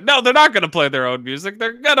emphatically said, no, they're not going to play their own music.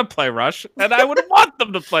 They're going to play Rush. And I would want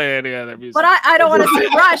them to play any other music. But I don't want to see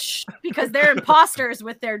Rush because they're imposters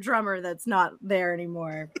with their drummer that's not there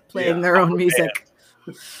anymore playing their own music.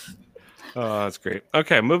 Oh, that's great.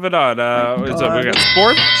 Okay, moving on. We got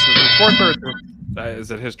sports.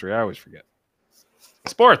 Is it history? I always forget.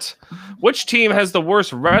 Sports. Which team has the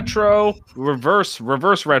worst reverse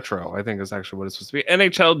retro? I think is actually what it's supposed to be.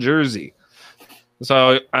 NHL jersey.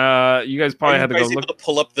 So you guys probably had to go able look. to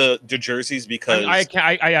pull up the jerseys because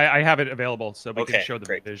I have it available, so we Okay, can show the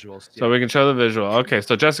great. visuals. So we can show the visual. Okay,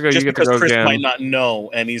 so Jessica, just you get to because go Chris again. might not know,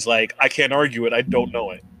 and he's like, I can't argue it. I don't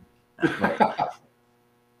know it.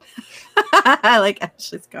 I like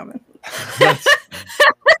Ashley's comment.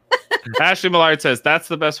 Ashley Millard says that's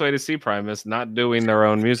the best way to see Primus, not doing their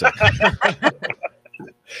own music.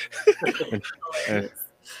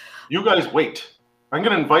 You guys wait. I'm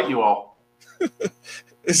going to invite you all.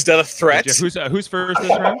 Is that a threat? Who's first this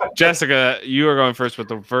round? Jessica, you are going first with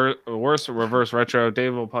the worst reverse retro.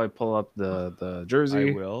 Dave will probably pull up the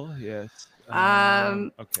jersey. I will. Yes.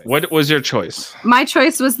 Okay. What was your choice? My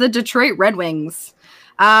choice was the Detroit Red Wings.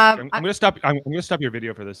 I'm gonna stop. I'm gonna stop your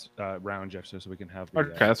video for this round, Jeff, so we can have the,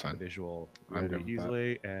 Okay, that's fine. the visual I'm good ready with that.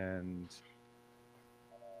 easily. And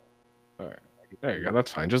All right, there you go.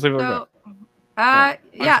 That's fine. Just leave it like So, that.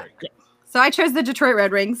 yeah. sorry, go. So I chose the Detroit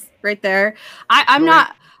Red Wings right there. I'm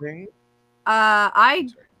not. Thing? I'm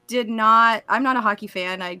not a hockey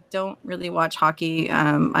fan. I don't really watch hockey.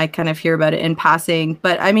 I kind of hear about it in passing,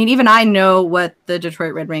 but I mean, even I know what the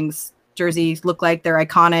Detroit Red Wings jerseys look like. They're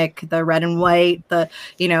iconic, the red and white,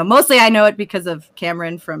 mostly I know it because of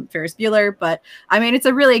Cameron from Ferris Bueller, but I mean, it's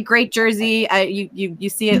a really great jersey. You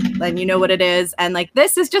see it and you know what it is. And like,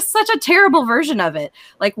 this is just such a terrible version of it.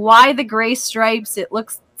 Like, why the gray stripes? It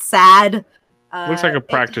looks sad. Looks like a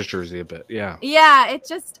practice jersey a bit. Yeah. Yeah, it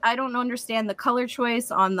just, I don't understand the color choice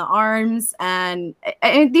on the arms, and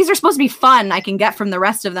these are supposed to be fun. I can get from the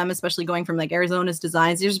rest of them, especially going from like Arizona's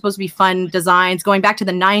designs. These are supposed to be fun designs going back to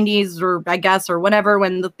the 90s or I guess, or whatever,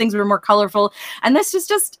 when the things were more colorful. And this is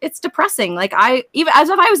just, it's depressing. Like, even as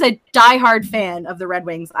if I was a diehard fan of the Red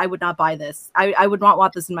Wings, I would not buy this. I would not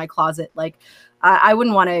want this in my closet. Like, I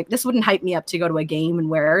wouldn't want to, this wouldn't hype me up to go to a game and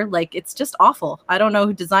wear. Like, it's just awful. I don't know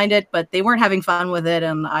who designed it, but they weren't having fun with it,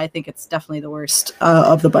 and I think it's definitely the worst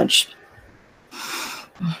of the bunch.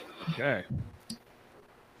 Okay.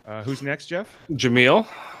 Who's next, Jeff? Jameel.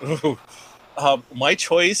 My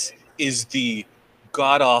choice is the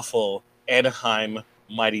god-awful Anaheim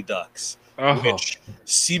Mighty Ducks, Oh, which,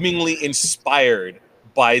 seemingly inspired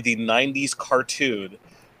by the 90s cartoon,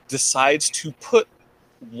 decides to put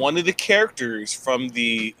one of the characters from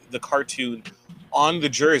the cartoon on the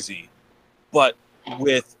jersey, but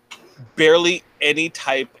with barely any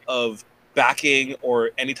type of backing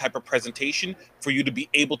or any type of presentation for you to be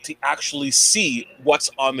able to actually see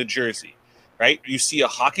what's on the jersey, right? You see a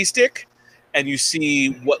hockey stick and you see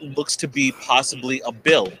what looks to be possibly a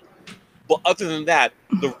bill. But other than that,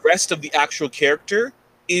 the rest of the actual character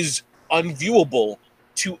is unviewable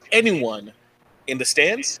to anyone in the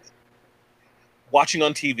stands, watching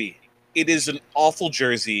on TV. It is an awful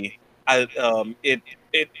jersey. It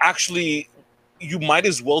actually, you might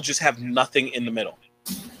as well just have nothing in the middle.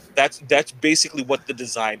 That's basically what the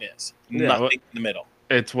design is. Yeah, Nothing in the middle.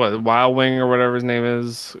 it's what, Wild Wing or whatever his name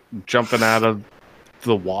is, jumping out of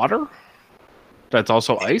the water. That's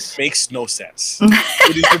also ice. Makes no sense.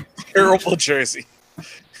 It is a terrible jersey.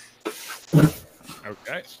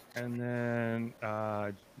 Okay. And then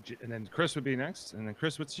Chris would be next. And then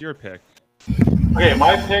Chris, what's your pick? Okay,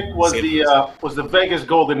 my pick was the Vegas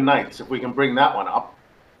Golden Knights. If we can bring that one up.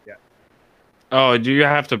 Oh, do you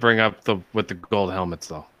have to bring up with the gold helmets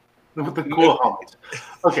though? With the cool helmets.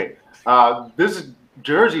 Okay, this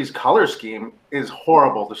jersey's color scheme is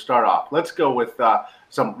horrible to start off. Let's go with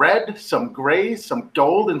some red, some gray, some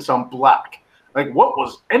gold, and some black. Like, what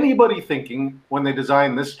was anybody thinking when they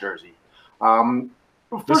designed this jersey?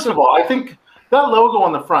 First of all, I think that logo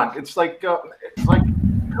on the front, it's like two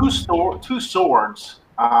swords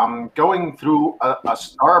going through a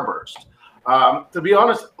starburst. To be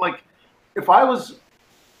honest, like, if I was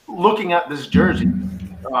looking at this jersey,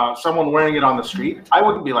 someone wearing it on the street, I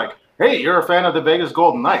wouldn't be like, hey, you're a fan of the Vegas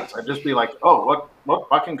Golden Knights. I'd just be like, oh, what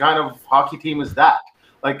fucking kind of hockey team is that?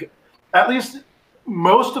 Like, at least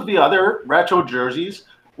most of the other retro jerseys,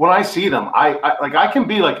 when I see them, I can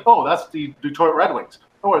be like, oh, that's the Detroit Red Wings.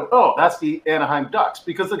 Or, oh, that's the Anaheim Ducks.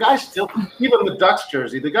 Because the guy still, even the Ducks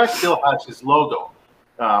jersey, the guy still has his logo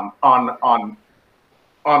on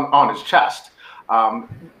his chest.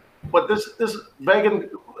 But this Vegas,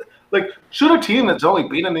 like, should a team that's only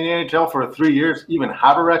been in the NHL for 3 years even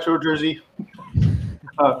have a retro jersey?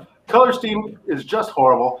 Color scheme is just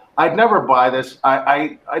horrible. I'd never buy this.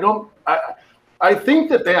 I think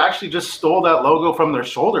that they actually just stole that logo from their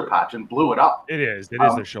shoulder patch and blew it up. It is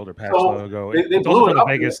their shoulder patch so logo. They It's blew also it for the up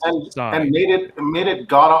Vegas and made it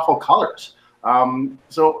god awful colors.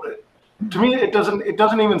 So to me, it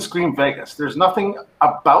doesn't even scream Vegas. There's nothing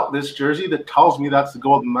about this jersey that tells me that's the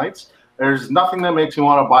Golden Knights. There's nothing that makes me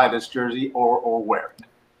want to buy this jersey or wear it.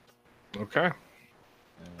 Okay.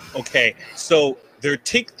 Okay, so they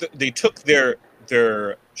took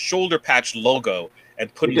their shoulder patch logo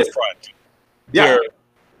and put it in the front. Yeah.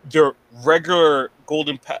 Their regular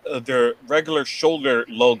their regular shoulder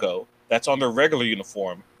logo that's on their regular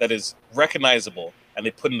uniform that is recognizable, and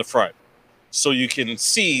they put in the front, so you can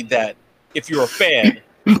see that if you're a fan,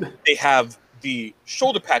 they have the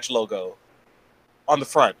shoulder patch logo on the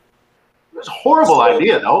front. It's a horrible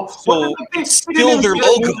idea, though. So it's still their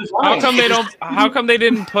logo. How come they don't? How come they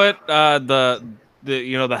didn't put the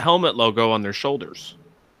the helmet logo on their shoulders?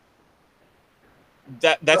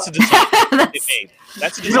 That's a design they made.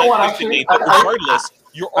 That's a design they made. But regardless,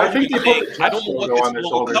 you're arguing today. I don't know what this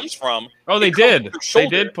logo comes from. Oh, they did. They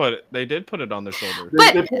did put it on their shoulders.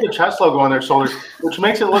 They put the chest logo on their shoulders, which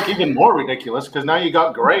makes it look even more ridiculous because now you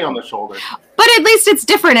got gray on the shoulder. But at least it's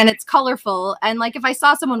different and it's colorful. And like if I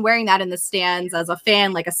saw someone wearing that in the stands as a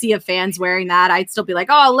fan, like a sea of fans wearing that, I'd still be like,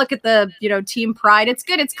 oh, look at the team pride. It's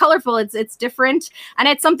good. It's colorful. It's different, and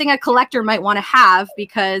it's something a collector might want to have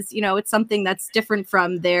because it's something that's different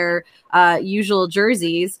from their usual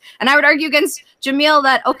jerseys. And I would argue against Jamil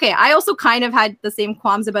that I also kind of had the same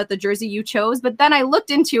qualms about the jersey you chose, but then I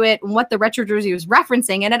looked into it and what the retro jersey was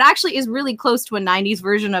referencing, and it actually is really close to a 90s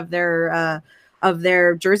version of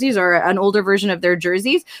their jerseys, or an older version of their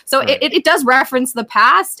jerseys. So right. it does reference the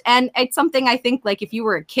past, and it's something I think like if you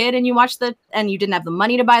were a kid and you watched and you didn't have the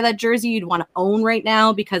money to buy that jersey, you'd want to own right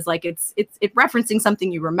now because like it's referencing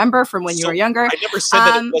something you remember from when you were younger. I never said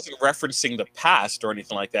that it wasn't referencing the past or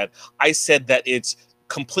anything like that. I said that it's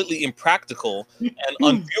completely impractical and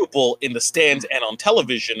unviewable in the stands and on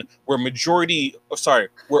television where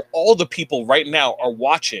all the people right now are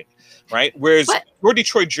watching, right? Whereas your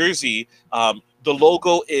Detroit jersey, the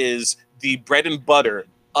logo is the bread and butter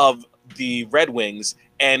of the Red Wings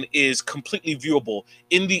and is completely viewable.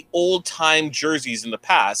 In the old time jerseys in the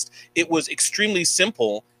past, it was extremely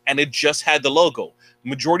simple and it just had the logo.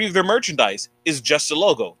 Majority of their merchandise is just a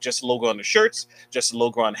logo on the shirts, just a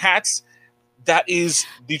logo on hats. That is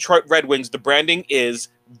Detroit Red Wings. The branding is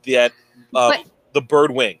that the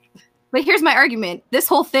bird wing. But here's my argument. This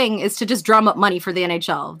whole thing is to just drum up money for the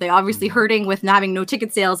NHL. They obviously hurting with having no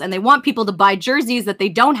ticket sales, and they want people to buy jerseys that they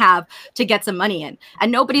don't have to get some money in.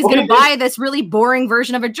 And nobody's going to buy this really boring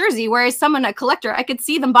version of a jersey, whereas a collector, I could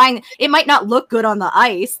see them buying. It might not look good on the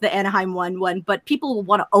ice, the Anaheim one, but people will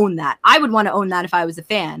want to own that. I would want to own that if I was a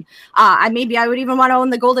fan. Maybe I would even want to own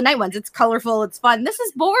the Golden Knight ones. It's colorful. It's fun. This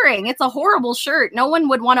is boring. It's a horrible shirt. No one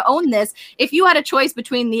would want to own this. If you had a choice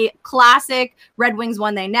between the classic Red Wings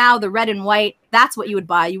one the red and white, that's what you would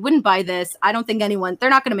buy. You wouldn't buy this. I don't think they're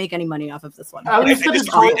not going to make any money off of this one. At least as a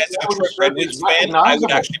Detroit Red Wings fan, I would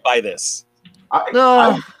actually buy this.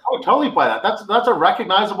 I would totally buy that. That's a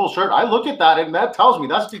recognizable shirt. I look at that and that tells me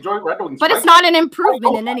that's Detroit Red Wings. But it's not an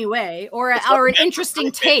improvement in any way or an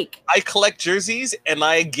interesting take. I collect jerseys and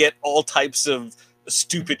I get all types of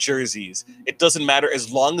stupid jerseys. It doesn't matter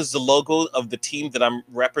as long as the logo of the team that I'm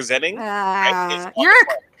representing.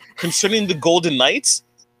 Concerning the Golden Knights,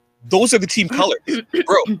 those are the team colors,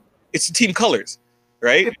 bro. It's the team colors,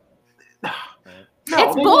 right?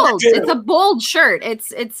 It's bold. It's a bold shirt. It's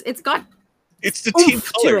the team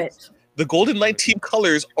colors. The Golden Knight team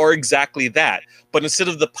colors are exactly that. But instead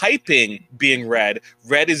of the piping being red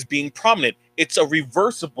is being prominent. It's a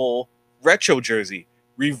reversible retro jersey.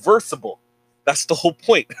 Reversible. That's the whole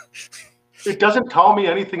point. It doesn't tell me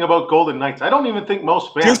anything about Golden Knights. I don't even think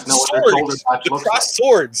most fans know what their shoulder patch looks like. The crossed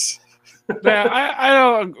swords. Yeah, I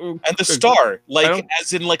don't. And the star,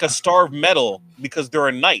 as in like a star of metal, because they're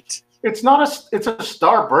a knight. It's a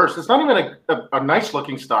star burst. It's not even a nice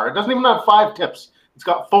looking star. It doesn't even have 5 tips. It's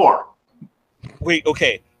got 4. Wait,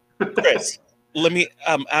 okay, Chris, let me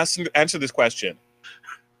answer this question.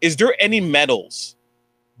 Is there any medals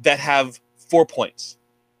that have 4 points?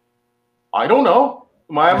 I don't know.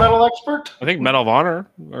 Am I a medal expert? I think Medal of Honor,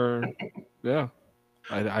 yeah.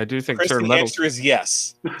 I do think Chris, certain the medals. answer is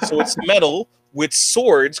yes. So it's metal with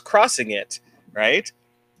swords crossing it, right?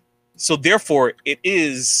 So therefore, it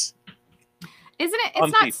is. Isn't it?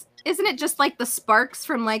 It's not. Isn't it just like the sparks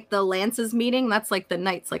from like the Lances meeting? That's like the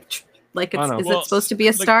knights, like it's. Is it supposed to be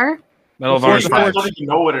a star? Medal of Honor. I don't even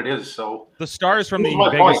know what it is. So the stars from the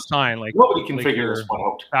Vegas sign, nobody can figure this one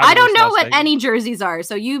out. I don't know what any jerseys are.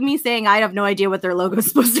 So me saying I have no idea what their logo is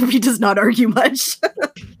supposed to be does not argue much.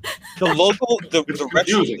 The logo,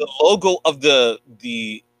 the logo of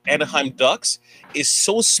the Anaheim Ducks is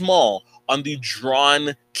so small on the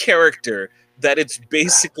drawn character that it's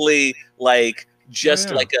basically like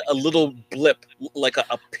just like a little blip, like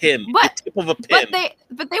a pin, But- the tip of a pin.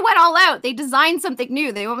 But they went all out. They designed something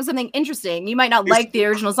new. They went with something interesting. You might not like the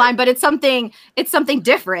original design, but it's something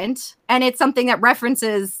different, and it's something that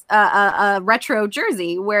references a retro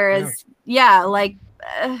jersey. Whereas,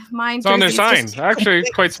 mine. It's on their jersey's sign. just- Actually,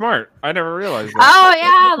 quite smart. I never realized that. Oh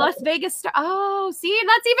yeah, Las Vegas Star. Oh, see,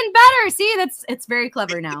 that's even better. See, it's very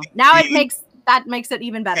clever now. Now it makes it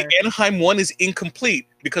even better. The Anaheim one is incomplete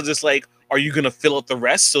because it's like, are you going to fill out the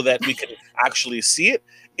rest so that we can actually see it?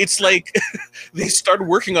 It's like they started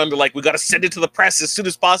working on we got to send it to the press as soon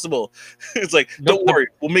as possible. It's like, don't worry,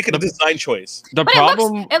 we'll make it a design choice. The But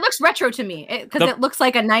problem. it looks retro to me because it looks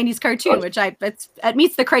like a '90s cartoon, which it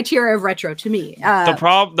meets the criteria of retro to me.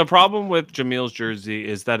 The problem with Jamil's jersey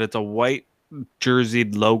is that it's a white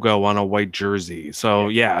jerseyed logo on a white jersey. So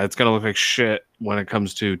yeah, it's gonna look like shit when it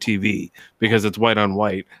comes to TV because it's white on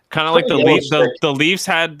white. Kind of like the Leafs. The Leafs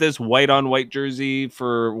had this white on white jersey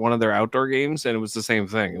for one of their outdoor games, and it was the same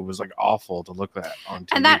thing. It was like awful to look at on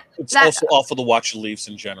TV. And It's also awful to watch the Leafs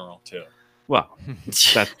in general too. well,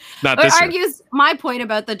 that's not it this year. argues my point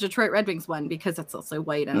about the Detroit Red Wings one because it's also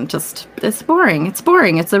white and just it's boring. It's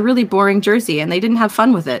boring. It's a really boring jersey, and they didn't have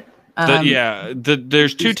fun with it.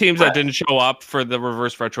 There's two teams that didn't show up for the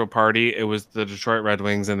reverse retro party. It was the Detroit Red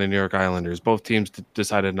Wings and the New York Islanders. Both teams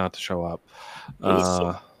decided not to show up.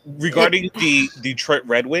 Regarding the Detroit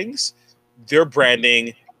Red Wings, their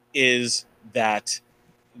branding is that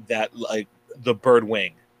like the bird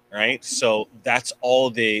wing, right? So that's all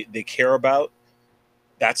they care about.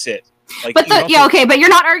 That's it. Like, but but you're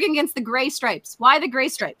not arguing against the gray stripes. Why the gray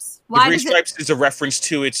stripes? Why the gray stripes is a reference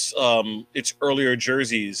to its earlier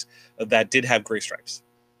jerseys that did have gray stripes.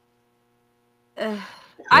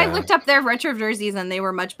 I looked up their retro jerseys and they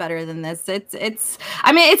were much better than this. It's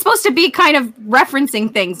supposed to be kind of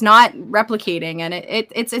referencing things, not replicating, and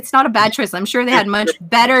it's not a bad choice. I'm sure they had much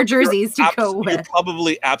better jerseys to go with. You're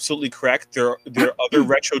probably absolutely correct. Their other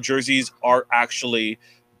retro jerseys are actually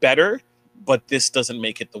better, but this doesn't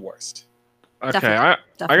make it the worst. Okay,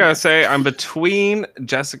 Definitely. I gotta say I'm between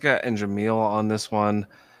Jessica and Jamil on this one,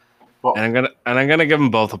 and I'm gonna give them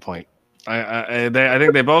both a point. I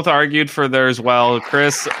think they both argued for theirs well.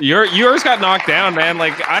 Chris, yours got knocked down, man.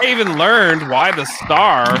 Like I even learned why the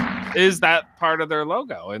star is that part of their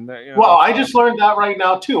logo. And well, I just learned that right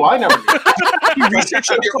now too. I never knew. You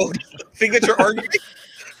research on your own thing that you're arguing.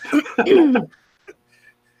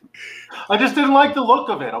 I just didn't like the look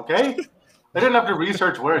of it. Okay, I didn't have to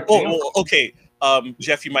research where it came. Well, okay.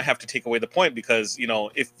 Jeff, you might have to take away the point because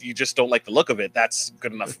if you just don't like the look of it, that's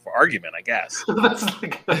good enough for argument, I guess. That's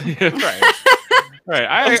like, right.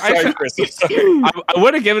 I'm sorry, Chris. I'm sorry. I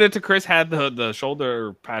would have given it to Chris had the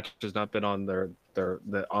shoulder patches not been on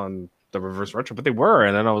on the reverse retro, but they were,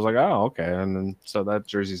 and then I was like, oh, okay, and then so that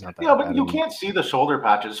jersey's not that. yeah, but bad you anymore. can't see the shoulder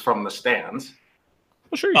patches from the stands.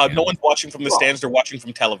 Well, sure, you can. No one's watching from the stands; they're watching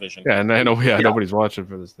from television. Yeah, and I know. Yeah, nobody's watching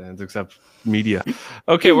for the stands except media.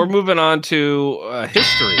 Okay, we're moving on to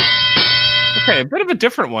history. Okay, a bit of a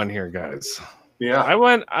different one here, guys. Yeah, I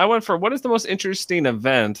went for what is the most interesting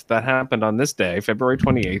event that happened on this day, February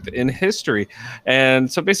 28th, in history.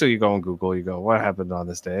 And so basically, you go on Google, you go, what happened on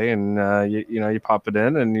this day, and you pop it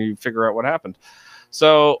in and you figure out what happened.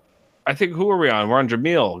 So I think who are we on? We're on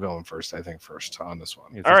Jamil going first. I think first on this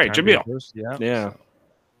one. All right, Jamil. Yeah.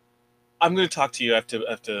 I'm going to talk to you. I have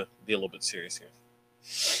to be a little bit serious here.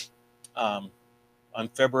 On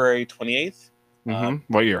February 28th.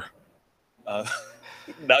 What year? Now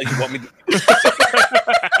you want me to...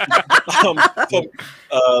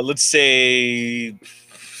 let's say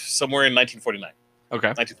somewhere in 1949. Okay.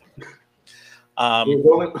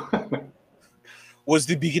 1949. Was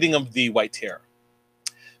the beginning of the White Terror.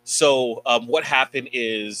 So what happened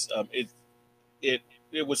is it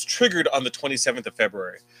was triggered on the 27th of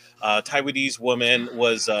February. Taiwanese woman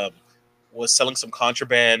was selling some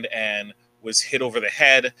contraband and was hit over the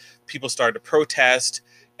head. People started to protest,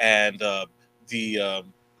 and the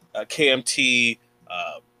KMT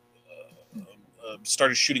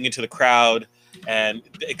started shooting into the crowd, and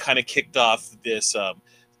it kind of kicked off this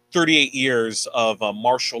 38 years of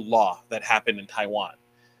martial law that happened in Taiwan.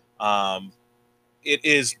 For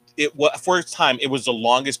its time, it was the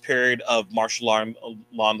longest period of martial law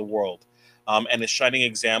in the world, and a shining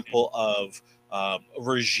example of a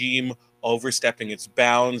regime overstepping its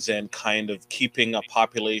bounds and kind of keeping a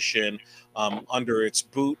population under its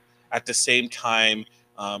boot. At the same time,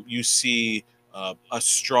 you see a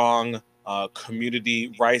strong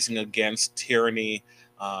community rising against tyranny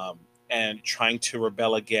and trying to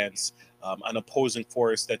rebel against an opposing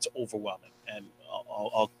force that's overwhelming. And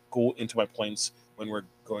I'll go into my points when we're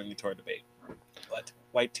going into our debate. But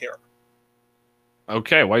White Terror.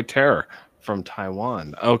 Okay, White Terror from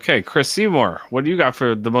Taiwan. Okay, Chris Seymour, what do you got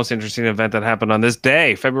for the most interesting event that happened on this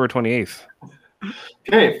day, February 28th?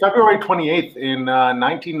 Okay, February 28th in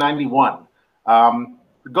 1991,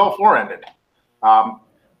 the Gulf War ended.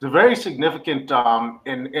 It's very significant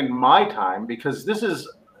in my time because this is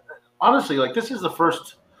honestly this is the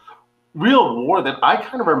first real war that I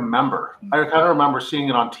kind of remember. I kind of remember seeing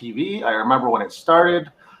it on TV. I remember when it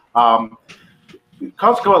started.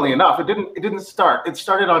 Consequently enough, it didn't start. It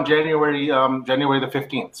started on January the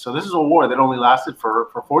 15th. So this is a war that only lasted for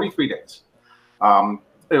 43 days.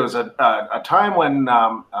 It was a time when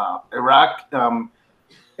Iraq and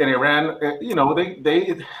Iran,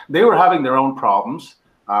 they were having their own problems.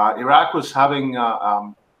 Iraq was having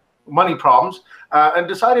money problems and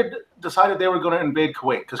decided they were going to invade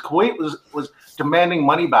Kuwait because Kuwait was demanding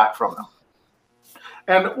money back from them.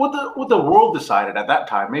 And what the world decided at that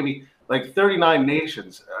time, maybe like 39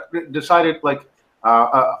 nations decided on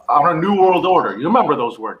a new world order. You remember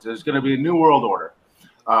those words? There's going to be a new world order.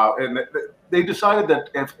 And they decided that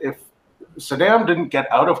if Saddam didn't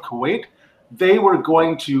get out of Kuwait, they were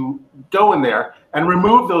going to go in there and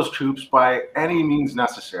remove those troops by any means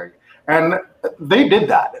necessary. And they did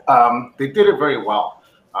that. They did it very well.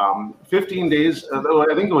 15 days,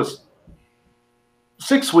 I think it was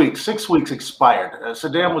 6 weeks. 6 weeks expired.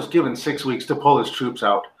 Saddam was given 6 weeks to pull his troops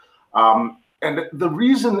out. And the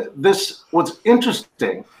reason this was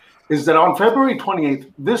interesting is that on February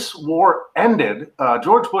 28th, this war ended.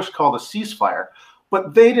 George Bush called a ceasefire,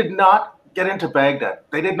 but they did not get into Baghdad.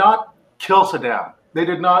 They did not kill Saddam. They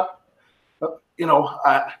did not,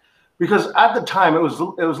 because at the time it was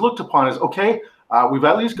looked upon as, okay, we've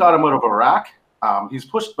at least got him out of Iraq. He's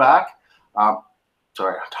pushed back.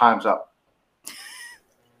 Sorry, time's up.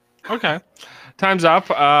 Okay. Time's up.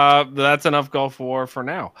 That's enough Gulf War for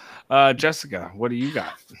now. Jessica, what do you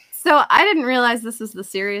got? So I didn't realize this was the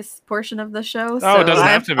serious portion of the show. Oh, it doesn't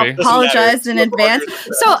have to be. Apologized in advance.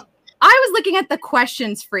 So I was looking at the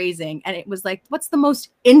questions phrasing, and it was like, what's the most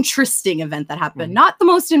interesting event that happened? Not the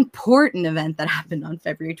most important event that happened on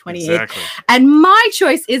February 28th. Exactly. And my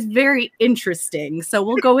choice is very interesting. So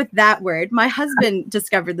we'll go with that word. My husband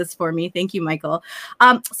discovered this for me. Thank you, Michael.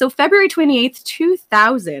 So February 28th,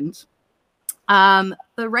 2000,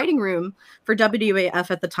 the writing room for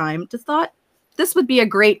WAF at the time just thought this would be a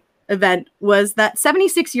great event. Was that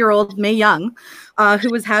 76-year-old Mae Young, who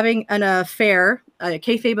was having an affair, a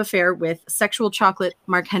kayfabe affair with sexual chocolate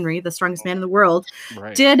Mark Henry, the strongest man in the world,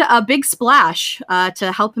 did a big splash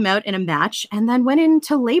to help him out in a match and then went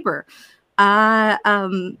into labor. At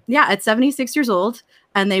 76 years old,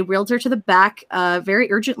 and they wheeled her to the back very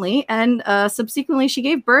urgently, and subsequently she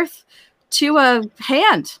gave birth to a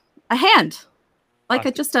hand.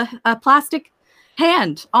 Like just a plastic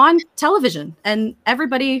hand on television. And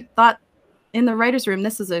everybody thought in the writer's room,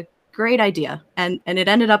 this is a great idea. And it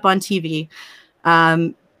ended up on TV.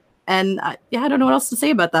 I don't know what else to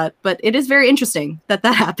say about that, but it is very interesting that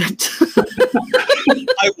happened.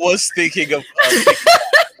 I was thinking of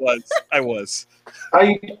I was.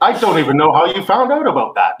 I don't even know how you found out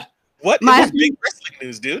about that. What? It was big wrestling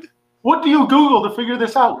news, dude. What do you Google to figure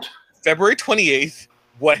this out? February 28th,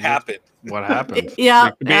 what happened? What happened? It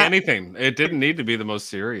could be anything. It didn't need to be the most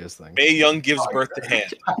serious thing. Mae Young gives birth to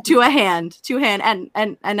hand. To a hand.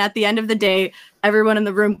 And at the end of the day, everyone in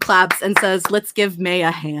the room claps and says, "Let's give Mae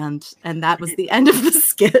a hand." And that was the end of the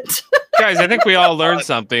skit. Guys, I think we all learned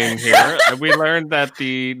something here. We learned that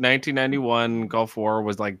the 1991 Gulf War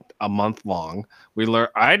was like a month long.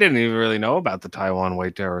 I didn't even really know about the Taiwan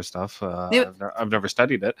White Terror stuff. I've never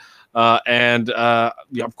studied it.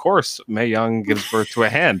 Of course, Mae Young gives birth to a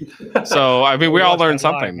hand. So, I mean, we all learned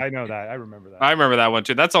something. I know that. I remember that. I remember that one,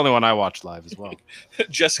 too. That's the only one I watched live as well.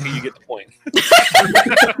 Jessica, you get the point.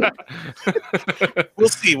 We'll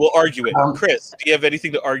see. We'll argue it. Chris, do you have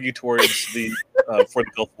anything to argue towards the for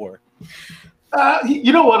the Gulf War?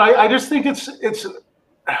 You know what? I just think it's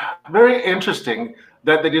very interesting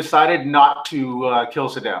that they decided not to kill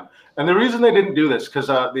Saddam. And the reason they didn't do this, because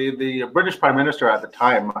the British Prime Minister at the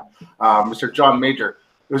time, Mr. John Major,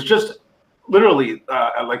 it was just literally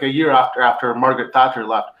like a year after Margaret Thatcher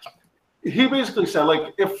left. He basically said,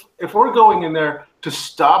 like, if we're going in there to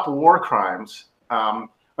stop war crimes, I'm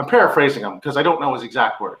paraphrasing him because I don't know his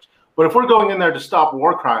exact words, but if we're going in there to stop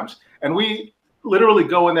war crimes and we literally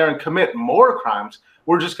go in there and commit more crimes,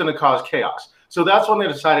 we're just going to cause chaos. So that's when they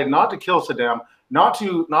decided not to kill Saddam, not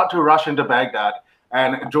to rush into Baghdad.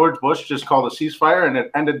 And George Bush just called a ceasefire, and it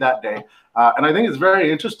ended that day. And I think it's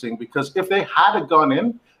very interesting because if they had gone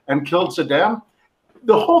in and killed Saddam,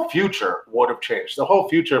 the whole future would have changed, the whole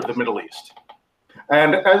future of the Middle East.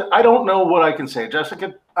 And I don't know what I can say,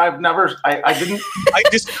 Jessica. I didn't. I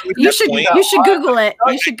disagree with You that should point. you should Google it.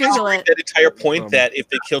 You should Google it. That entire point that if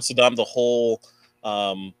they killed Saddam, the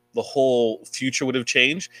whole future would have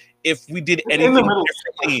changed. If we did anything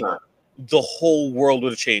differently, the whole world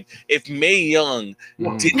would have changed. If Mae Young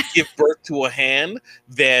didn't give birth to a Han,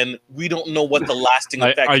 then we don't know what the lasting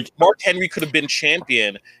effect. Mark Henry could have been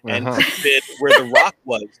champion and could have been where The Rock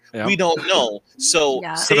was. We don't know. So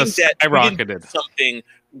saying that we didn't do something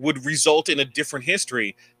would result in a different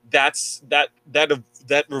history, that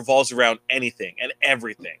revolves around anything and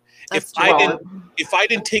everything. If I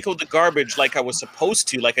didn't take out the garbage like I was supposed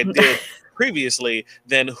to, like I did previously,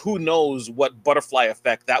 then who knows what butterfly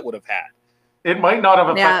effect that would have had. It might not have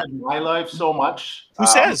affected my life so much. Who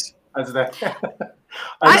says? As that.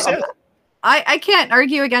 I can't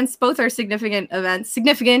argue against both our significant events,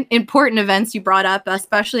 important events you brought up,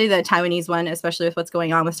 especially the Taiwanese one, especially with what's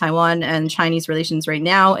going on with Taiwan and Chinese relations right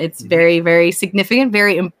now. It's very, very significant,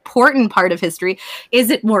 very important part of history. Is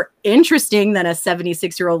it more interesting than a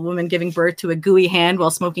 76-year-old woman giving birth to a gooey hand while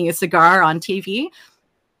smoking a cigar on TV?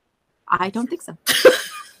 I don't think so.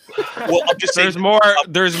 Well, I'm just saying,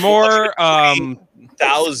 there's more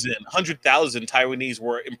 100,000 Taiwanese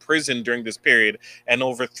were imprisoned during this period, and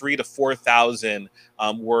over 3,000 to 4,000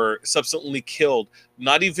 were subsequently killed.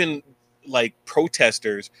 Not even like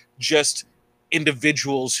protesters, just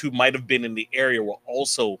individuals who might have been in the area were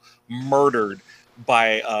also murdered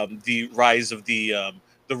by the rise of the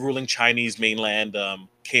ruling Chinese mainland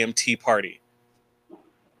KMT party.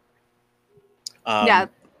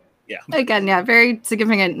 Again, very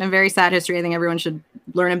significant and very sad history. I think everyone should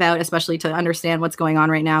learn about, especially to understand what's going on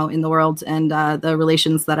right now in the world and the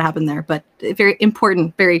relations that happen there. But very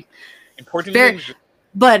important, very important.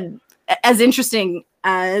 But as interesting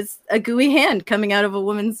as a gooey hand coming out of a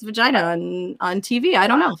woman's vagina on TV. I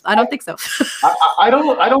don't know. I don't think so. I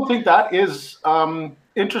don't think that is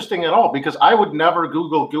interesting at all, because I would never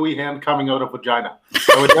Google gooey hand coming out of vagina.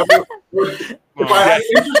 I would never. If I had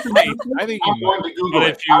interest in I think I'm going to Google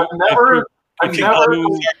it.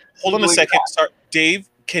 Hold on a second. Sorry, Dave.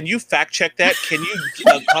 Can you fact check that? Can you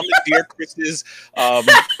commandeer Chris's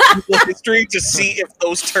Google history to see if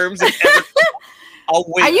those terms have ever? I'll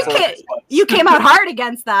wait. You came out hard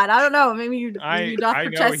against that. I don't know. Maybe you don't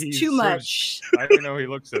protest too much. I don't know. He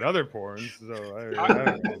looks at other porns. So I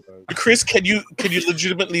don't know. Chris, can you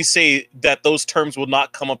legitimately say that those terms will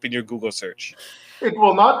not come up in your Google search? It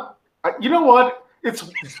will not. You know what? It's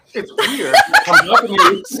weird. It comes up in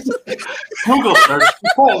your Google search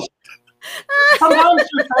because sometimes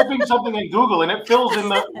you're typing something in Google and it fills in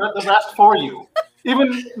the rest for you.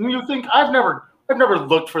 Even you think I've never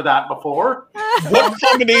looked for that before. What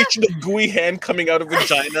combination of gooey hand coming out of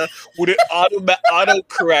vagina would it auto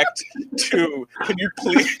correct to? Can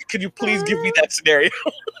you please give me that scenario?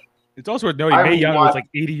 It's also worth noting Mae Young was like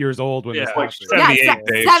 80 years old when this happened.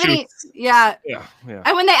 70. Yeah.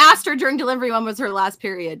 And when they asked her during delivery when was her last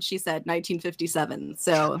period, she said 1957.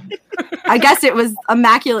 So I guess it was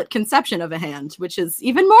immaculate conception of a hand, which is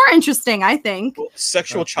even more interesting, I think. Well,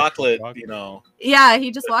 sexual chocolate, you know. Yeah, he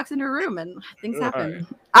just walks into a room and things happen.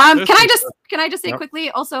 Can I just say quickly?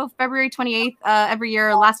 Also, February 28th every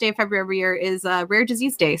year, last day of February every year, is Rare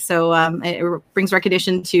Disease Day. So it brings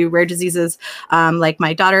recognition to rare diseases. Like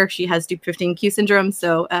my daughter, she has Dup15q syndrome.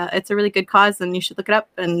 So it's a really good cause, and you should look it up.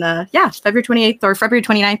 And February 28th or February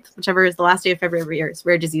 29th, whichever is the last day of February every year, is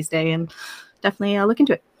Rare Disease Day, and definitely look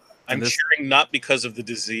into it. I'm cheering not because of the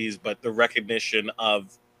disease, but the recognition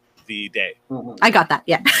of the day. I got that.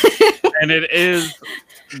 Yeah. And it is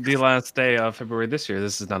the last day of February this year.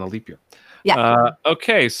 This is not a leap year. Yeah.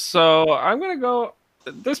 Okay, so I'm gonna go.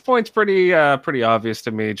 This point's pretty obvious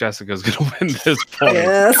to me. Jessica's gonna win this point.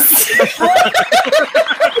 Yes.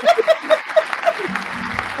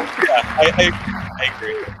 I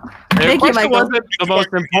agree. Thank you, Michael. Wasn't the most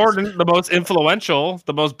important, the most influential,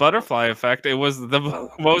 the most butterfly effect. It was the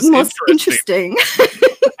most interesting.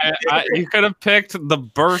 You could have picked the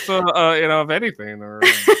birth of anything, or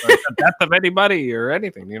the death of anybody, or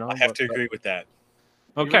anything. I have to agree with that.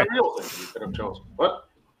 Okay. Real thing you could have chosen. What?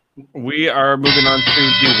 We are moving on to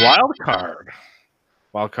the wild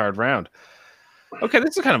card round. Okay,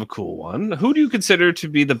 this is kind of a cool one. Who do you consider to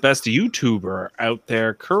be the best YouTuber out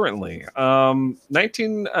there currently? All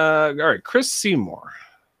right, Chris Seymour.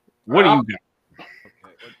 What do you got?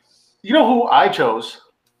 You know who I chose?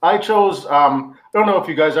 I don't know if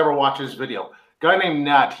you guys ever watch his video. Guy named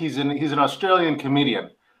Nat. He's an Australian comedian.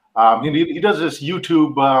 He does this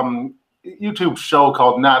YouTube show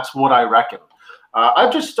called Nat's What I Reckon.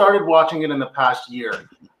 I've just started watching it in the past year,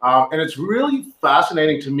 and it's really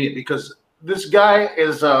fascinating to me because this guy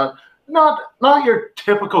is not your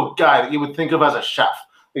typical guy that you would think of as a chef.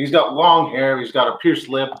 He's got long hair, he's got a pierced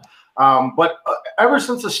lip, but ever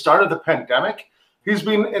since the start of the pandemic, he's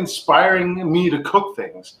been inspiring me to cook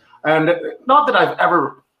things. And not that I've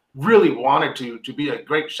ever really wanted to be a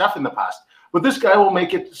great chef in the past, but this guy will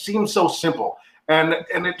make it seem so simple. And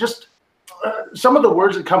it just some of the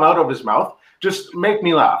words that come out of his mouth just make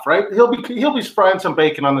me laugh. Right? He'll be frying some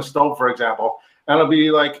bacon on the stove, for example, and it'll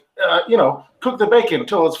be like, cook the bacon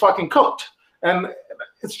until it's fucking cooked. And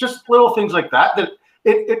it's just little things like that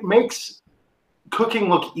it makes cooking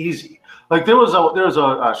look easy. Like there was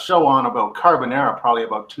a show on about carbonara probably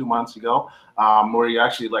about 2 months ago, where he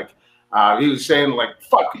actually he was saying like,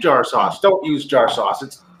 fuck jar sauce, don't use jar sauce,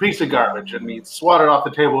 it's a piece of garbage, and he'd swat it off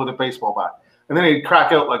the table with a baseball bat. And then he'd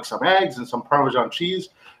crack out like some eggs and some Parmesan cheese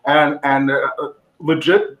and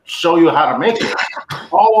legit show you how to make it,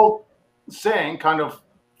 all saying kind of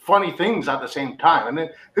funny things at the same time. And then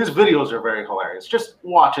his videos are very hilarious. Just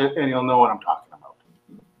watch it and you'll know what I'm talking about.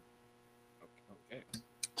 Okay.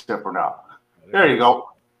 Except for now. There you go.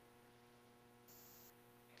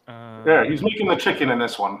 There, he's making the chicken in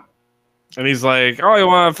this one. And he's like, all you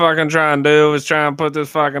want to fucking try and do is try and put this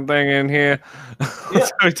fucking thing in here.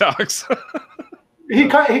 That's how he talks. He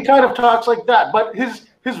kind of talks like that, but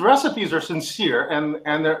his recipes are sincere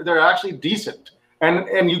and they're actually decent.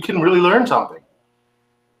 And you can really learn something.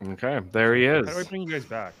 Okay, there he is. How do I bring you guys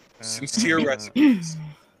back? Sincere recipes.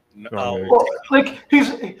 Well, like he's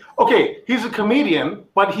a comedian,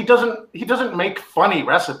 but he doesn't make funny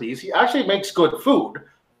recipes. He actually makes good food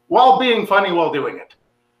while being funny while doing it.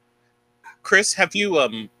 Chris, have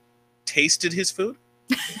you tasted his food?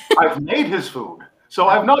 I've made his food. So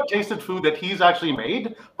I've not tasted food that he's actually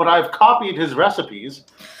made, but I've copied his recipes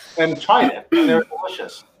and tried it, and they're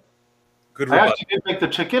delicious. Good rebuttal. I actually did make the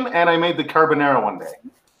chicken, and I made the carbonara one day.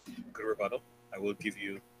 Good rebuttal. I will give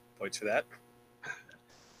you points for that.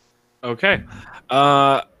 Okay.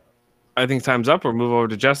 I think time's up. We'll move over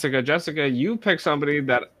to Jessica. Jessica, you picked somebody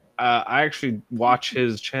that I actually watch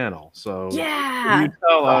his channel. So yeah, can you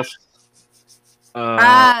tell us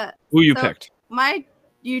who you picked? My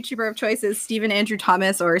YouTuber of choice is Stephen Andrew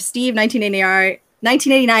Thomas, or Steve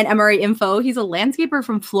 1989 MRE Info. He's a landscaper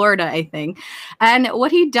from Florida, I think. And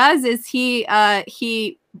what he does is he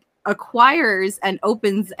acquires and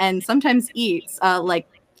opens and sometimes eats like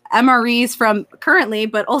MREs from currently,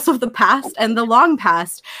 but also the past and the long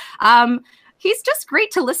past. He's just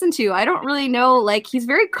great to listen to. I don't really know, like, he's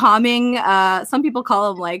very calming. Some people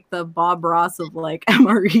call him like the Bob Ross of like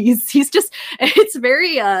MREs. It's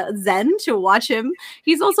very zen to watch him.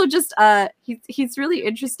 He's also just he's really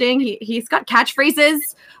interesting. He's got catchphrases.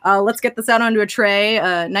 Let's get this out onto a tray.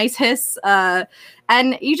 Nice hiss.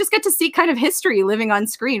 And you just get to see kind of history living on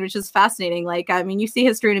screen, which is fascinating. Like, I mean, you see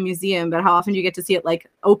history in a museum, but how often do you get to see it like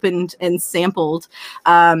opened and sampled?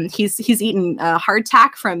 He's eaten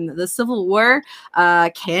hardtack from the Civil War,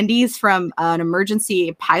 candies from an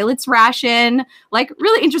emergency pilot's ration, like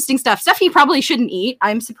really interesting stuff he probably shouldn't eat.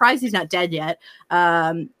 I'm surprised he's not dead yet.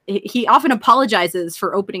 He often apologizes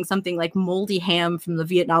for opening something like moldy ham from the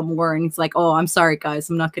Vietnam War, and he's like, "Oh, I'm sorry, guys,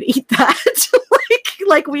 I'm not going to eat that."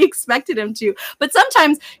 like we expected him to, but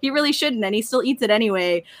sometimes he really shouldn't, and he still eats it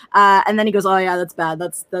anyway. And then he goes, "Oh yeah, that's bad.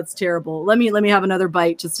 That's terrible. Let me have another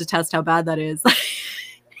bite just to test how bad that is."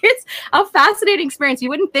 It's a fascinating experience. You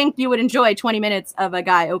wouldn't think you would enjoy 20 minutes of a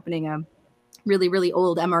guy opening a really, really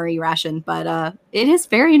old MRE ration, but it is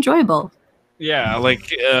very enjoyable. Yeah,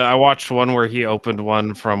 like I watched one where he opened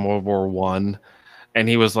one from World War One, and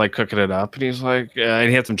he was like cooking it up, and he's like, and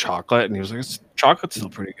he had some chocolate, and he was like, "Chocolate's still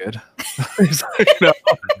pretty good." He's like, no.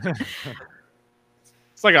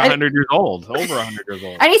 It's like 100 years old, over 100 years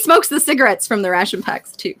old. And he smokes the cigarettes from the ration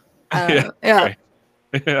packs too. Yeah. Right.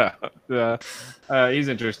 Yeah. He's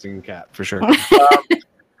an interesting cat for sure.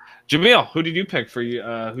 Jamil, who did you pick for you?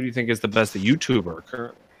 Who do you think is the best YouTuber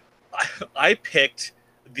currently? I picked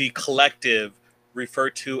the collective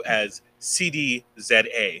referred to as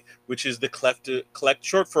CDZA, which is the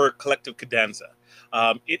short for Collective Cadenza.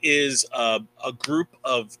 It is a group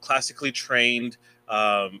of classically trained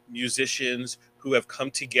musicians who have come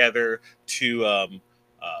together to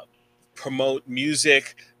promote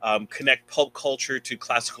music, connect pop culture to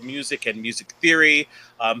classical music and music theory.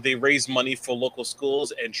 They raise money for local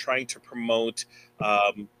schools and trying to promote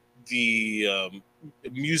the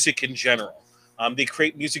music in general. They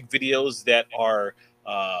create music videos that are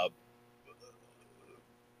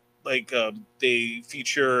they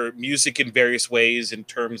feature music in various ways in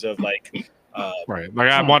terms of like Right.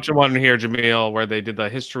 Like I'm watching one here, Jamil, where they did the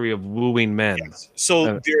history of wooing men. Yes.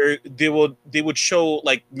 So they would show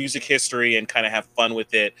like music history and kind of have fun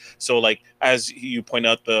with it. So like as you point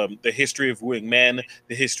out, the history of wooing men,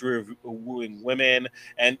 the history of wooing women,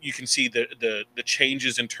 and you can see the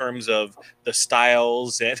changes in terms of the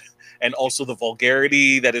styles and also the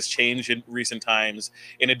vulgarity that has changed in recent times.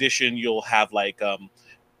 In addition, you'll have like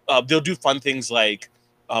they'll do fun things like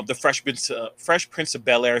the Fresh Prince of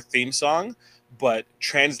Bel-Air theme song, but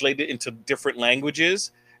translated into different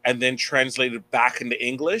languages and then translated back into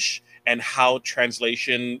English, and how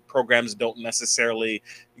translation programs don't necessarily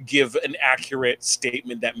give an accurate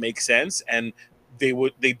statement that makes sense. And they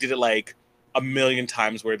did it like a million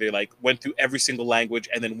times, where they like went through every single language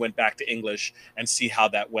and then went back to English and see how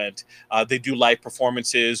that went. They do live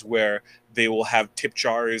performances where they will have tip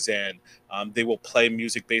jars and they will play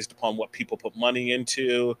music based upon what people put money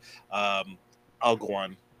into. I'll go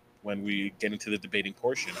on when we get into the debating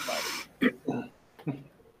portion about it.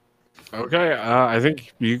 Okay, I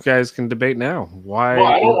think you guys can debate now. Why?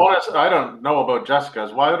 Well, I don't know about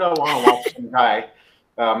Jessica's. Why would I want to watch some guy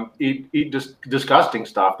eat disgusting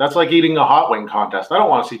stuff? That's like eating a hot wing contest. I don't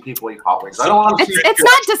want to see people eat hot wings. I don't want to see. It's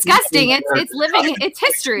not disgusting. It's living. It's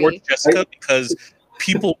history. Jessica, because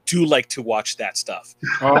people do like to watch that stuff.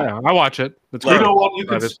 Oh yeah, I watch it. You don't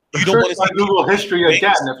want to see Google history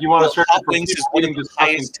again if you want to search hot for wings is one of the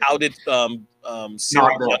highest touted series on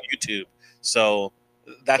YouTube. So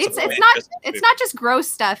that's it's not just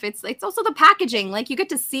gross stuff. It's also the packaging. Like you get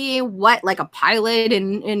to see what like a pilot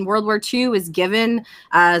in World War II is given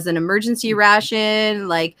as an emergency ration,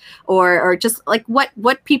 like or just like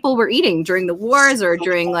what people were eating during the wars or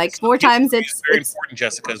during like wartimes. It's very important,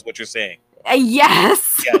 Jessica, is what you're saying.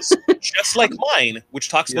 Yes. Yes. Just like mine, which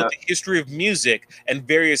talks about the history of music and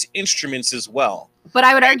various instruments as well. But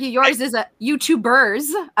I would argue yours is a YouTubers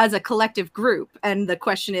as a collective group. And the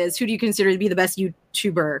question is, who do you consider to be the best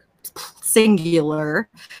YouTuber? Singular.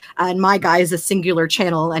 And my guy is a singular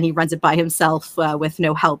channel and he runs it by himself with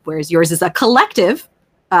no help, whereas yours is a collective.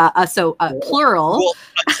 Plural. Well,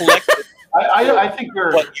 a collective. I think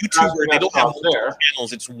you're. But YouTuber, they don't have multiple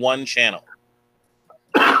channels. It's one channel.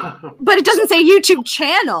 But it doesn't say YouTube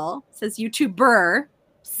channel. It says YouTuber,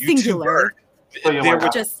 singular. There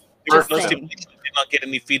was no stipulation. Did not get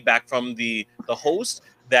any feedback from the host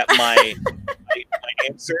that my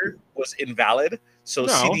answer was invalid. So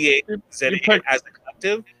CDA said as a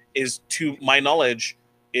collective is, to my knowledge,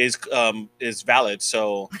 is valid.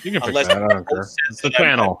 So you can pick that. I don't care. It's the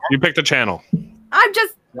channel. You picked a channel. I'm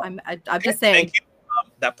just saying. Thank you.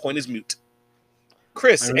 That point is moot.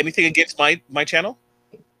 Chris, anything against my channel?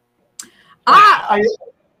 I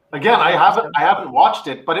haven't watched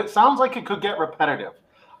it, but it sounds like it could get repetitive.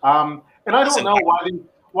 And I don't know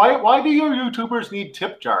why do your YouTubers need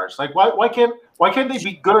tip jars? Like why can't they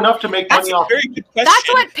be good enough to make money off? That's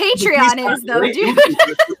what Patreon is, though, dude.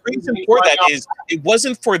 The reason for that is it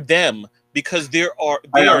wasn't for them, because they are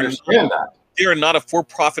not a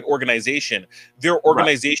for-profit organization. They're an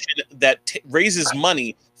organization that raises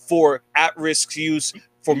money for at-risk use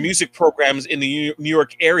for music programs in the New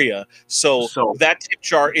York area. So that tip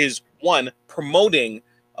jar is, one, promoting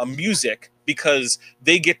music, because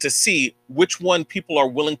they get to see which one people are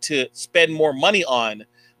willing to spend more money on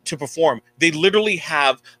to perform. They literally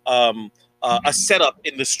have a setup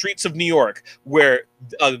in the streets of New York where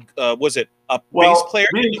bass player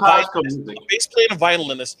and a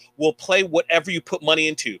violinist will play whatever you put money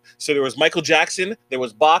into. So there was Michael Jackson, there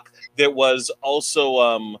was Bach, there was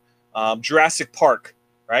also Jurassic Park,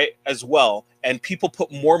 right, as well. And people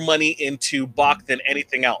put more money into Bach than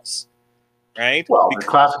anything else. Right. Well, the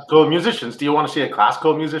classical musicians. Do you want to see a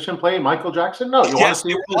classical musician play Michael Jackson? No, you want to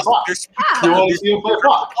see him play Bach. You want to see him play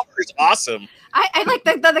Bach. It's awesome. I like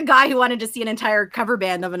the guy who wanted to see an entire cover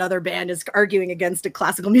band of another band is arguing against a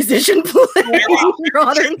classical musician playing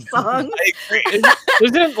modern songs. I agree.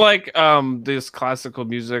 Isn't like this classical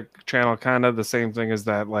music channel kind of the same thing as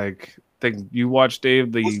that like thing you watch,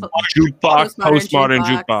 Dave? The postmodern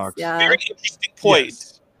jukebox. Yeah. Very interesting point.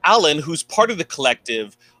 Yes. Alan, who's part of the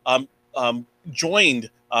collective, joined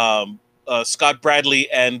Scott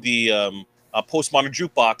Bradley and the Postmodern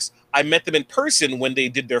Jukebox. I met them in person when they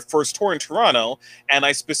did their first tour in Toronto, and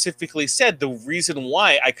I specifically said the reason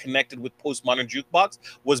why I connected with Postmodern Jukebox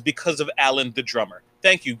was because of Alan, the drummer.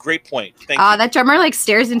 Thank you. Great point. Thank you. That drummer like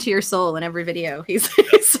stares into your soul in every video. He's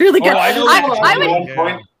really good. My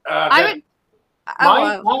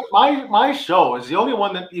show is the only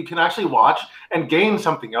one that you can actually watch and gain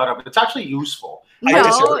something out of it. It's actually useful.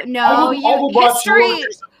 No, history.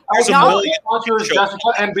 there's a Knowledge- million watchers, shows. Jessica,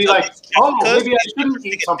 and be like, oh, maybe I shouldn't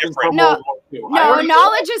eat something from No, World War II. I No, already know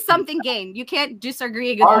knowledge is something gained. You can't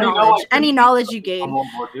disagree with I already know I knowledge. shouldn't Any eat knowledge you from gain. World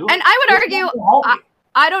War II. And I would This argue, doesn't help me.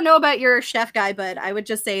 I don't know about your chef guy, but I would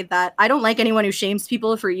just say that I don't like anyone who shames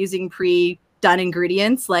people for using pre-done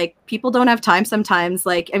ingredients. Like, people don't have time sometimes.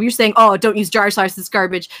 Like, if you're saying, oh, don't use jar sauce, it's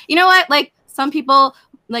garbage. You know what? Like, some people,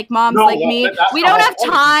 like moms No, like well, me, that's we the don't whole have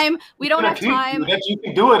point. time. We don't It's have gonna teach time. you that you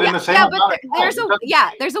can do it in the same Yeah, amount but of time. there's It a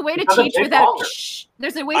doesn't- there's a way to it doesn't teach take without longer.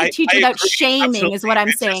 there's a way to teach I without agree, shaming is what I'm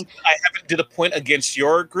absolutely. saying. I haven't did a point against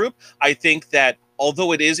your group. I think that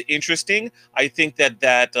although it is interesting, I think that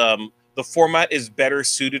the format is better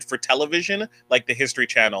suited for television, like the History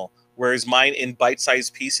Channel. Whereas mine in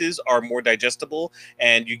bite-sized pieces are more digestible,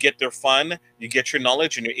 and you get their fun, you get your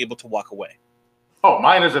knowledge, and you're able to walk away. Oh,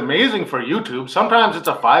 mine is amazing for YouTube. Sometimes it's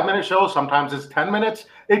a 5-minute show. Sometimes it's 10 minutes.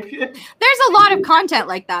 There's a lot of content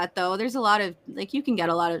like that, though. There's a lot of, like, you can get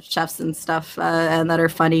a lot of chefs and stuff and that are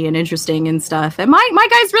funny and interesting and stuff. And my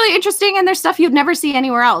guy's really interesting, and there's stuff you'd never see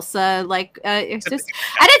anywhere else. It's just,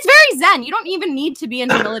 and it's very zen. You don't even need to be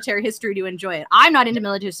into military history to enjoy it. I'm not into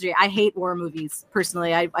military history. I hate war movies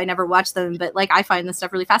personally. I never watch them, but like I find this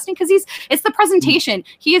stuff really fascinating because it's the presentation.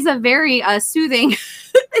 He is a very soothing.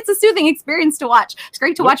 It's a soothing experience to watch. It's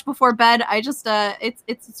great to watch before bed. I just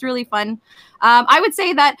it's really fun. I would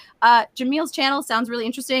say that Jamil's channel sounds really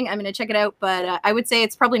interesting. I'm going to check it out, but I would say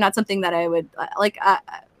it's probably not something that I would like.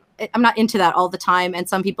 I'm not into that all the time, and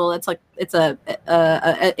some people, it's a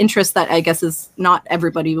interest that I guess is not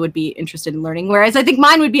everybody would be interested in learning. Whereas I think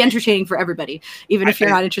mine would be entertaining for everybody, even if you're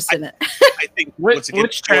not interested in it. I think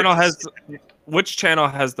Which channel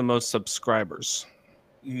has the most subscribers?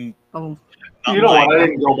 Oh. You know what? I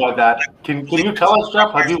didn't go by that. Can you tell us,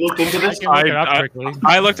 Jeff? Have you looked into this?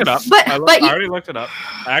 I looked it up. But I you- already looked it up.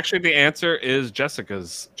 Actually, the answer is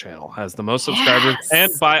Jessica's channel has the most subscribers,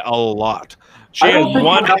 and by a lot. She I has don't think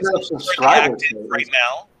one. you have enough subscribers. active right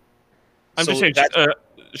now. I'm So just saying,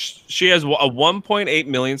 she has a 1.8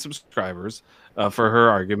 million subscribers for her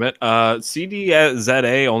argument.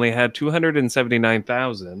 CDZA only had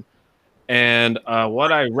 279,000. And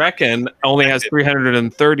what I reckon only has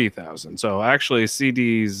 330,000. So actually,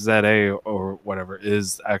 CDZA or whatever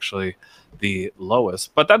is actually the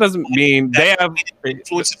lowest. But that doesn't mean they have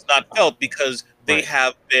influence is not felt because they Right.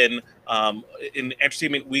 have been in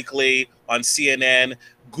Entertainment Weekly, on CNN.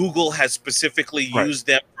 Google has specifically Right. used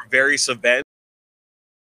them for various events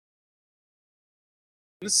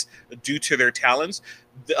due to their talents.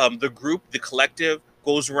 The group, the collective,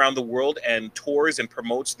 goes around the world and tours and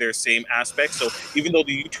promotes their same aspects. So even though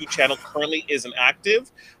the YouTube channel currently isn't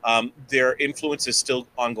active, their influence is still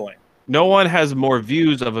ongoing. No one has more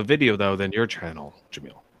views of a video though than your channel,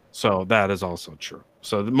 Jamil. So that is also true.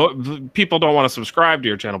 So people don't want to subscribe to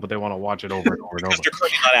your channel, but they want to watch it over and over and over. Because you're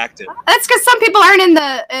currently not active. That's because some people aren't in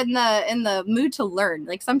the mood to learn.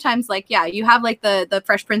 Like sometimes, like you have like the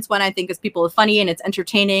Fresh Prince one. I think is people are funny and it's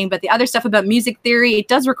entertaining. But the other stuff about music theory, it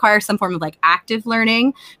does require some form of like active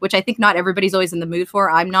learning, which I think not everybody's always in the mood for.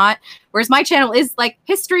 I'm not. Whereas my channel is like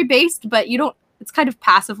history based, but you don't. It's kind of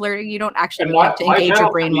passive learning. You don't actually And really have to my engage your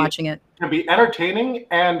channel brain can be- watching it. Can be entertaining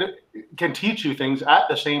and can teach you things at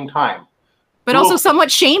the same time. But also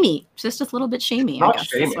somewhat shamey. Just a little bit shamey, I Not guess.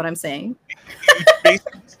 shamey. That's what I'm saying. Based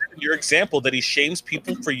on your example that he shames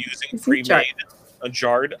people for using Is he jar- pre-made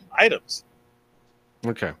jarred items.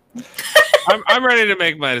 Okay. I'm ready to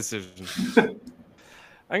make my decision.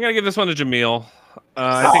 I'm gonna give this one to Jamil.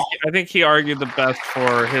 I think he argued the best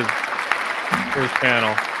for his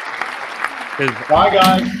channel. Bye,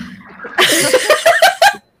 guys.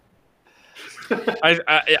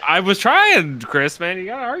 I was trying, Chris, man. You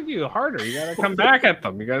gotta argue harder. You gotta come back at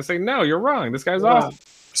them. You gotta say, no, you're wrong. This guy's awesome.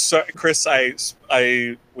 So, Chris, I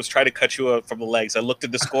was trying to cut you out from the legs. I looked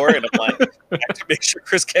at the score and I'm like, I have to make sure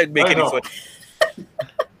Chris can't make I any know. foot.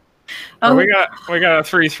 So we got a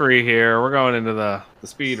 3-3 here. We're going into the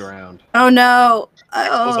speed round. Oh no.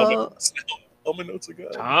 Oh Oh. my notes are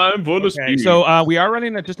good. Time for the Okay, speed. so we are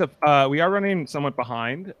running we are running somewhat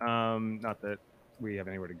behind. Not that we have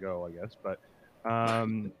anywhere to go, I guess, but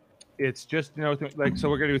it's just like so.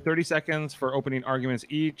 We're gonna do 30 seconds for opening arguments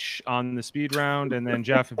each on the speed round, and then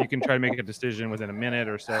Jeff, if you can try to make a decision within a minute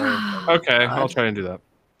or so. Okay, I'll try and do that.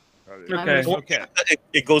 Okay. Okay.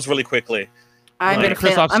 It goes really quickly. I'm Well, gonna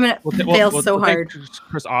Chris fail. off- I'm gonna we'll fail take so hard.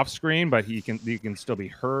 Chris off screen, but he can still be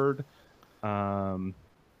heard. Not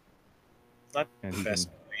And the he best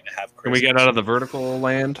way to have Chris. Can we get out of the vertical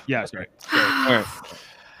land? Yes, right. All right.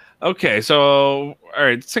 Okay, so all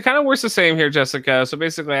right, so kind of works the same here, Jessica. So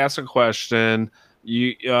basically, ask a question.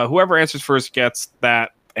 You whoever answers first gets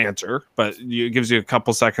that answer, but it gives you a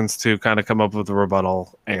couple seconds to kind of come up with a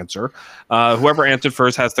rebuttal answer. Whoever answered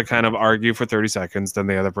first has to kind of argue for 30 seconds, then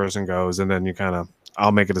the other person goes, and then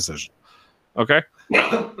I'll make a decision. Okay?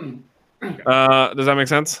 Does that make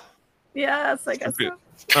sense? Yes, I guess so.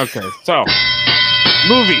 Okay, so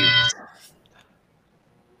movies.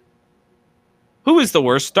 Who is the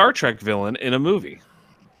worst Star Trek villain in a movie?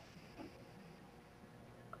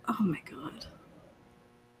 Oh my god.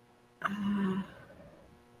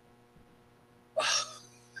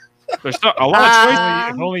 There's a lot of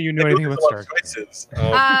choices. If only you knew anything about Star Trek. Choices.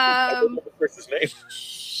 What's his name?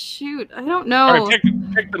 Shoot, I don't know. All right,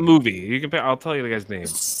 pick the movie. You can pick. I'll tell you the guy's name.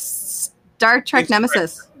 Star Trek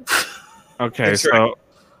Nemesis. Okay, so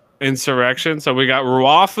Insurrection. So we got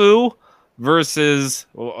Ruafu versus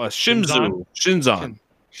Shinzon.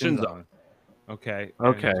 Shinzon. Okay.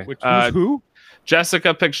 Okay. Who's who?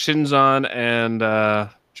 Jessica picked Shinzon and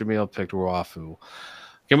Jamil picked Ruafu.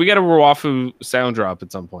 Can we get a Ruafu sound drop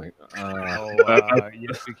at some point?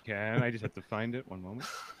 Yes, we can. I just have to find it. One moment.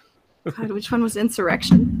 God, which one was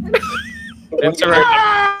Insurrection? Insurrection.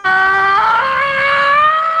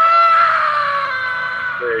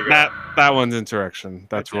 That one's Insurrection.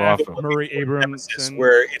 That's Ruafu. Murray Abramson.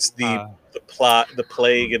 Where it's the plot, the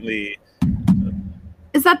plague, and the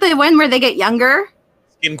Is that the one where they get younger?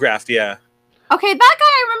 skin graft. Yeah. Okay, that guy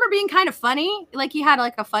I remember being kind of funny. Like he had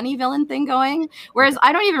like a funny villain thing going. Whereas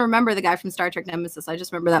I don't even remember the guy from Star Trek Nemesis. I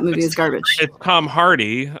just remember that movie is garbage. It's Tom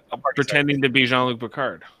Hardy pretending to be Jean-Luc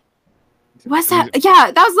Picard. What's that?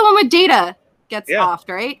 Yeah, that was the one with Data gets offed,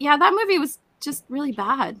 right? Yeah, that movie was just really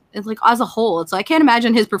bad. It's like as a whole. So I can't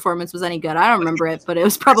imagine his performance was any good. I don't remember it, but it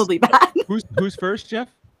was probably bad. Who's first, Jeff?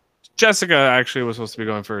 Jessica actually was supposed to be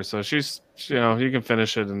going first, so she's, you can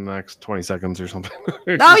finish it in the next 20 seconds or something.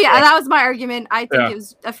 Oh yeah, that was my argument. I think it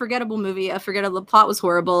was a forgettable movie. The plot was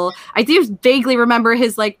horrible. I do vaguely remember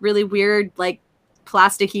his like really weird, like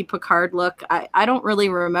plasticky Picard look. I don't really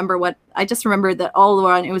remember I just remember that all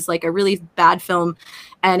around it was like a really bad film,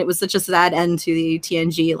 and it was such a sad end to the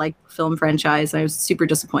TNG like film franchise. I was super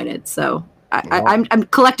disappointed. So I'm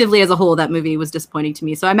collectively as a whole, that movie was disappointing to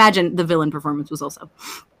me. So I imagine the villain performance was also.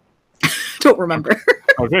 Don't remember.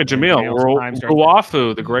 Okay, Jamil,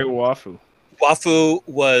 Ruafu, the great Ruafu. Ruafu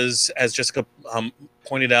was, as Jessica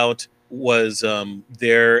pointed out, was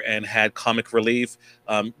there and had comic relief.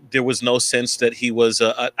 There was no sense that he was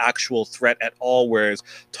an actual threat at all, whereas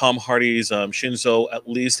Tom Hardy's Shinzo at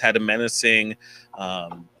least had a menacing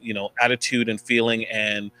attitude and feeling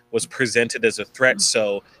and was presented as a threat.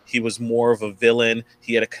 So he was more of a villain.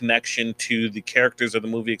 He had a connection to the characters of the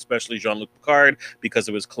movie, especially Jean-Luc Picard, because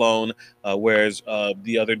of his clone, whereas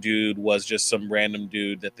the other dude was just some random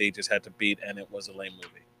dude that they just had to beat, and it was a lame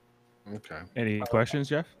movie. Okay. Any questions,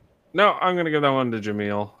 Jeff? No, I'm going to give that one to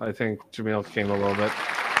Jamil. I think Jamil came a little bit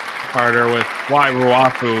harder with why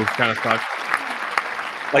Ruafu kind of sucked.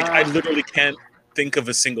 Like, I literally can't think of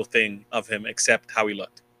a single thing of him except how he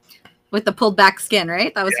looked. With the pulled back skin,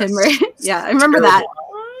 right? That was him, right? Yeah, I remember that.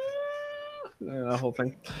 That whole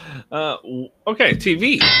thing. Okay,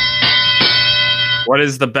 TV. What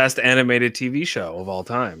is the best animated TV show of all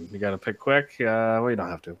time? You got to pick quick. Well, you don't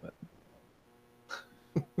have to, but.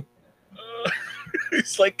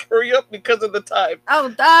 It's like, hurry up because of the time.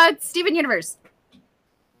 Oh, Steven Universe.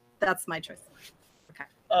 That's my choice. Okay.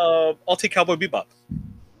 I'll take Cowboy Bebop.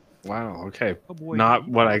 Wow. Okay. Oh boy. Not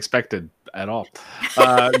what I expected at all.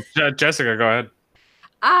 Jessica, go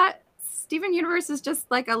ahead. Steven Universe is just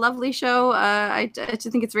like a lovely show. I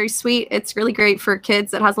just think it's very sweet. It's really great for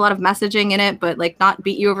kids. It has a lot of messaging in it, but like not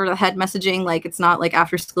beat you over the head messaging. Like it's not like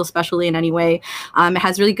after school specially in any way. It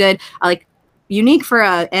has really good unique for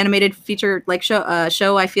a animated feature like show.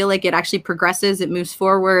 I feel like it actually progresses. It moves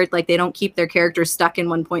forward. Like they don't keep their characters stuck in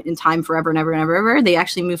one point in time forever and ever and ever, ever. They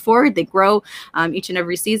actually move forward. They grow each and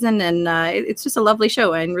every season, and it's just a lovely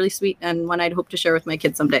show and really sweet, and one I'd hope to share with my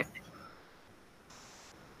kids someday.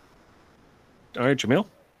 All right, Jamil.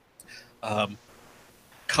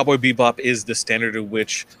 Cowboy Bebop is the standard at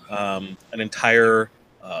which an entire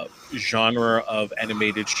genre of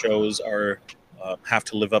animated shows have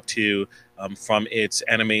to live up to, from its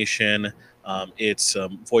animation, its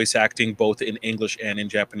voice acting, both in English and in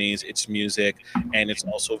Japanese, its music, and it's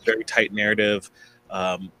also very tight narrative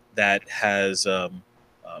that has a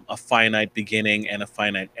finite beginning and a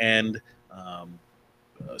finite end.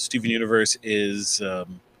 Steven Universe is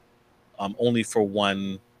only for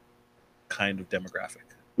one kind of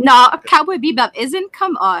demographic. No, Cowboy Bebop isn't.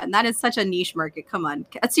 Come on, that is such a niche market. Come on,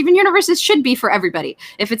 Steven Universe should be for everybody.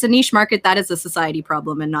 If it's a niche market, that is a society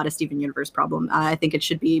problem and not a Steven Universe problem. I think it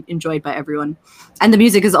should be enjoyed by everyone, and the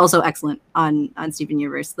music is also excellent on Steven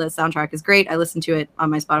Universe. The soundtrack is great. I listen to it on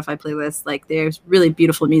my Spotify playlist. Like, there's really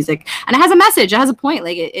beautiful music, and it has a message. It has a point.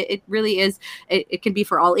 Like, it really is. It can be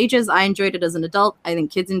for all ages. I enjoyed it as an adult. I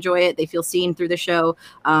think kids enjoy it. They feel seen through the show.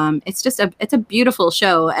 It's just it's a beautiful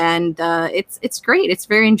show, and it's great. It's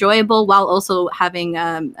very enjoyable while also having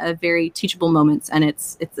a very teachable moments, and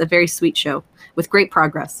it's a very sweet show with great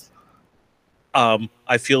progress.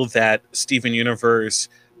 I feel that Steven Universe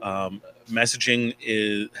messaging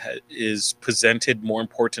is presented more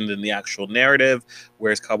important than the actual narrative,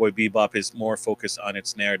 whereas Cowboy Bebop is more focused on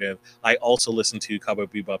its narrative. I also listen to Cowboy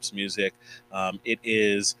Bebop's music. It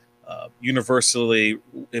is universally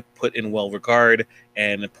put in well regard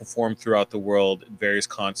and performed throughout the world in various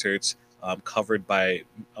concerts, covered by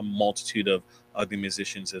a multitude of other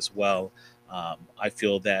musicians as well. I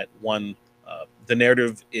feel that the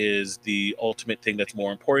narrative is the ultimate thing that's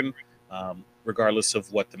more important, regardless of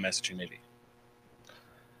what the messaging may be.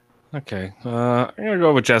 Okay, I'm gonna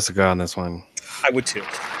go with Jessica on this one. I would too.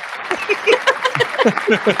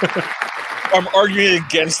 I'm arguing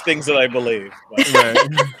against things that I believe. Right.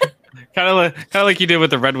 Kind of like you did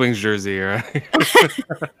with the Red Wings jersey, right?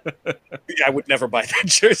 I would never buy that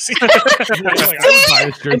jersey. I would buy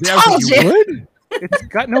this jersey. I was like, you would? It's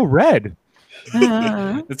got no red.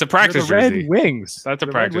 It's a practice the Red jersey. Wings. That's a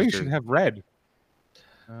the practice Red Wings jersey. should have red.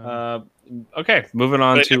 Okay, moving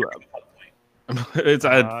on to it's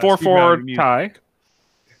a 4-4 tie.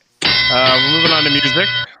 We're moving on to music.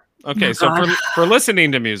 Okay, so for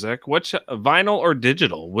listening to music, which vinyl or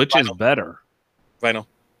digital? Which is better? Vinyl.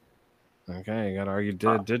 Okay, you got to argue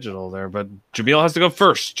digital there, but Jamil has to go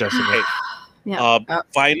first, Jessica. Yeah.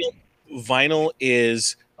 Vinyl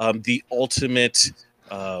is the ultimate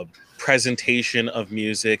presentation of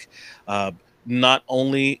music. Not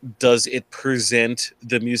only does it present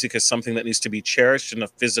the music as something that needs to be cherished in a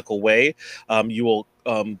physical way, you will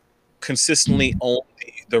consistently own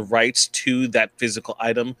the rights to that physical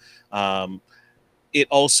item. It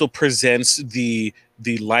also presents the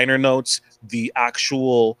liner notes, the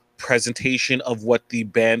actual presentation of what the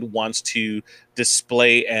band wants to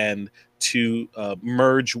display and to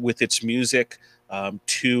merge with its music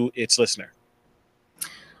to its listener.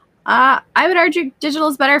 I would argue digital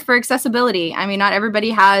is better for accessibility. I mean, not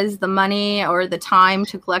everybody has the money or the time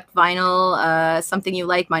to collect vinyl. Something you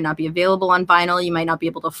like might not be available on vinyl. You might not be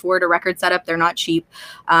able to afford a record setup. They're not cheap.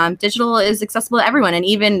 Digital is accessible to everyone. And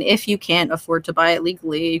even if you can't afford to buy it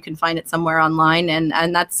legally, you can find it somewhere online.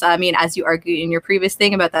 And that's, I mean, as you argued in your previous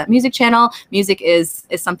thing about that music channel, music is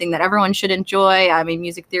something that everyone should enjoy. I mean,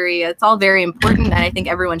 music theory, it's all very important. And I think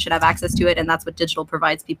everyone should have access to it. And that's what digital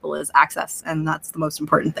provides people, is access. And that's the most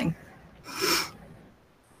important thing.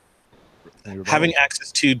 Having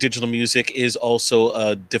access to digital music is also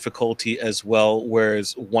a difficulty as well,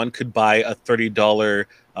 whereas one could buy a $30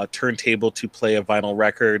 turntable to play a vinyl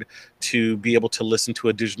record. To be able to listen to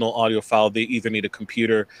a digital audio file, they either need a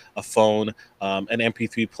computer, a phone, an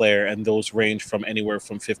MP3 player, and those range from anywhere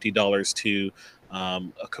from $50 to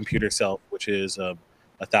a computer itself, which is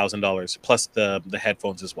 $1,000, plus the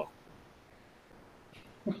headphones as well.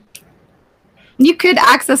 You could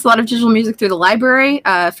access a lot of digital music through the library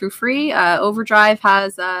for free. Overdrive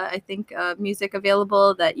has, I think, music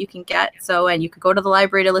available that you can get. So, and you could go to the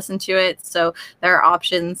library to listen to it. So there are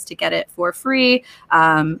options to get it for free.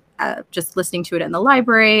 Just listening to it in the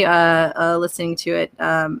library, listening to it.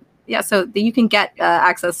 Yeah, so you can get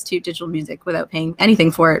access to digital music without paying anything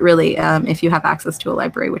for it, really, if you have access to a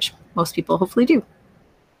library, which most people hopefully do.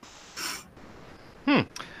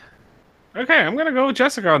 Okay, I'm going to go with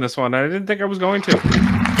Jessica on this one. I didn't think I was going to.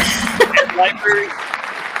 Library.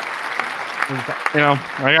 You know,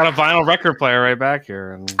 I got a vinyl record player right back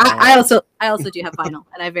here. And I also do have vinyl,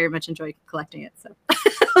 and I very much enjoy collecting it. So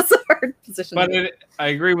it's a hard position. But I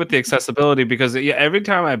agree with the accessibility, because every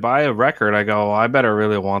time I buy a record, I go, well, I better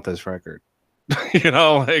really want this record. You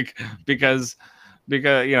know, like because you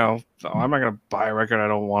know, I'm not going to buy a record I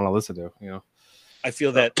don't want to listen to. You know, I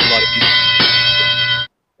feel that a lot of people.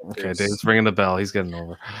 Okay, Dave's ringing the bell. He's getting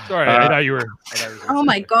over. Sorry, I thought you were. Oh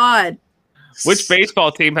my God! Which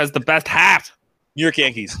baseball team has the best hat? New York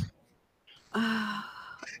Yankees.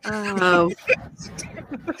 Oh.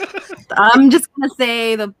 I'm just gonna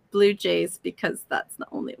say the Blue Jays, because that's the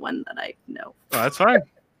only one that I know. Oh, that's fine.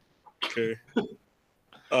 Okay.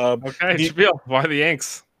 Okay, Jamil, why the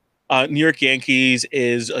Yanks? New York Yankees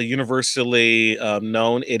is universally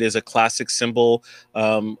known. It is a classic symbol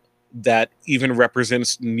that even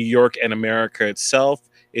represents New York and America itself.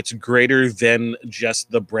 It's greater than just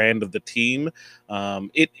the brand of the team.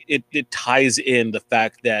 It ties in the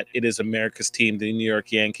fact that it is America's team, the New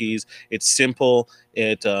York Yankees. It's simple.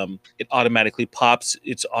 It automatically pops.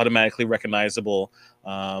 It's automatically recognizable,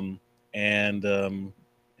 and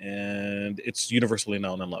it's universally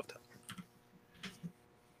known and loved.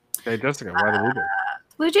 Hey, Jessica, why the Blue Jays?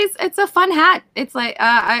 Blue Jays, it's a fun hat. It's like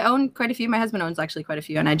I own quite a few. My husband owns actually quite a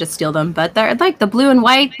few, and I just steal them. But they're like the blue and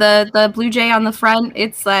white, the Blue Jay on the front.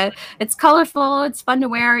 It's colorful. It's fun to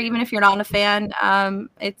wear, even if you're not a fan.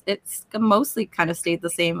 It's mostly kind of stayed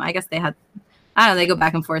the same. I guess they had, I don't know, they go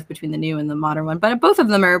back and forth between the new and the modern one, but both of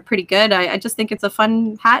them are pretty good. I just think it's a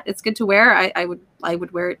fun hat. It's good to wear. I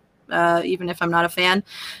would wear it even if I'm not a fan.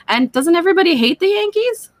 And doesn't everybody hate the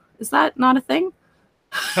Yankees? Is that not a thing?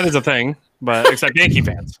 That is a thing, but except Yankee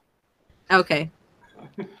fans. Okay.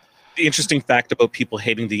 The interesting fact about people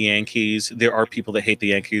hating the Yankees, there are people that hate the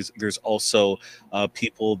Yankees. There's also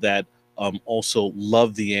people that also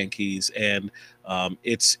love the Yankees, and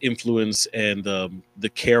its influence and the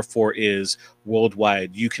care for is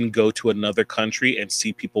worldwide. You can go to another country and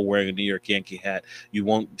see people wearing a New York Yankee hat. You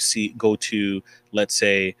won't go to, let's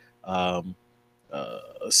say,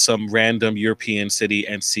 some random European city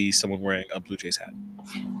and see someone wearing a Blue Jays hat.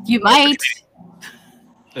 You might.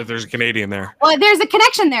 If there's a Canadian there. Well, there's a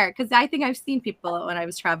connection there because I think I've seen people when I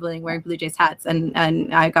was traveling wearing Blue Jays hats, and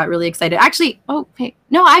I got really excited. Actually, you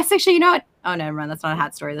know what? Oh, never mind. That's not a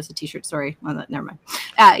hat story. That's a T-shirt story. Well, never mind.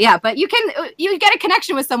 Yeah, but you get a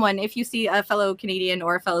connection with someone if you see a fellow Canadian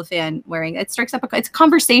or a fellow fan wearing. It strikes up it's a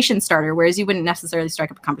conversation starter, whereas you wouldn't necessarily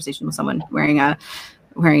strike up a conversation with someone wearing a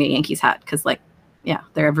Yankees hat because, like, yeah,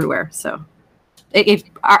 they're everywhere. So,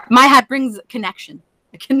 my hat brings a connection,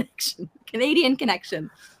 Canadian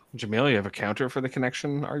connection. Jamil, you have a counter for the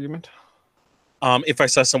connection argument? If I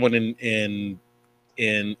saw someone in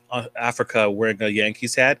Africa wearing a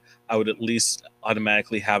Yankees hat, I would at least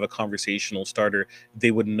automatically have a conversational starter.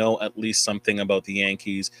 They would know at least something about the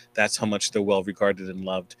Yankees. That's how much they're well regarded and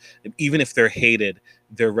loved. Even if they're hated,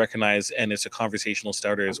 they're recognized, and it's a conversational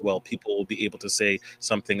starter as well. People will be able to say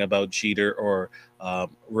something about Jeter or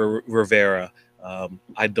Rivera.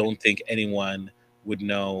 I don't think anyone would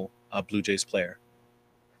know a Blue Jays player.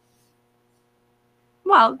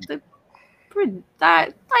 Well, they would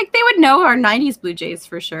know our 90s Blue Jays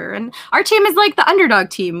for sure. And our team is like the underdog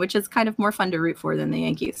team, which is kind of more fun to root for than the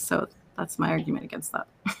Yankees. So that's my argument against that.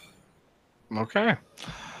 Okay.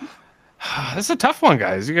 This is a tough one,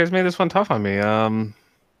 guys. You guys made this one tough on me. I'm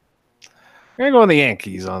going to go with the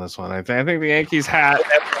Yankees on this one. I think the Yankees hat.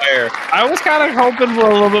 I was kind of hoping for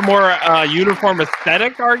a little bit more uniform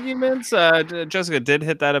aesthetic arguments. Jessica did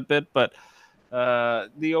hit that a bit, but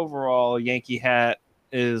the overall Yankee hat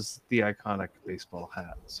is the iconic baseball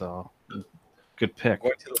hat. So good pick.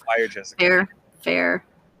 Going to the wire, Jessica. Fair.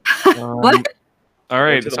 What? All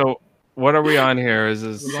right. So what are we on here? Is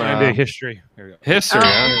this history? Here we go. History.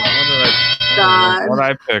 What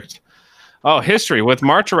I picked. Oh, history. With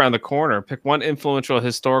March around the corner, pick one influential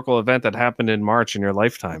historical event that happened in March in your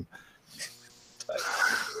lifetime.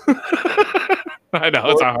 I know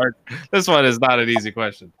it's a hard. This one is not an easy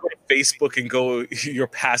question. Go to Facebook and go your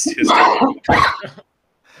past history.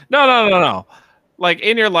 No. Like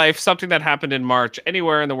in your life, something that happened in March,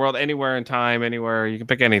 anywhere in the world, anywhere in time, anywhere. You can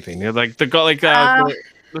pick anything. You're like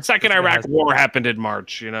the second Iraq War happened in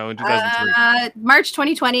March, in 2003. March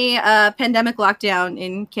 2020, pandemic lockdown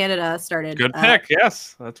in Canada started. Good pick.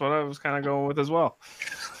 Yes, that's what I was kind of going with as well.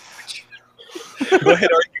 Go ahead,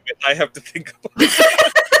 argument. I have to think about it.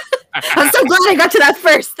 I'm so glad I got to that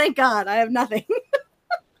first. Thank God. I have nothing.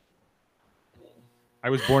 I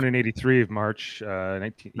was born in '83 of March.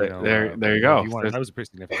 19. There you go. That was pretty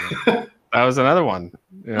significant. That was another one.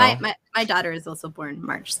 My daughter is also born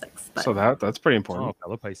March 6th. But... So that's pretty important. Oh,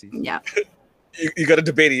 fellow Pisces. Yeah. You got to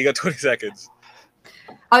debate it. You got 20 seconds.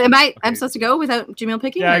 Oh, am I? I'm supposed to go without Jamil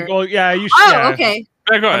picking? Yeah. Or? Well, yeah. You should. Oh, yeah. okay.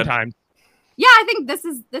 Yeah, go ahead. Sometimes. Yeah, I think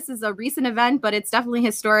this is a recent event, but it's definitely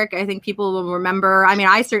historic. I think people will remember. I mean,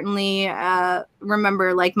 I certainly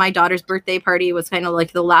remember, like, my daughter's birthday party was kind of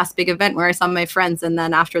like the last big event where I saw my friends, and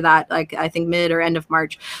then after that, like, I think mid or end of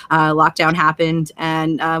March, lockdown happened,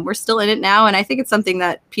 and we're still in it now. And I think it's something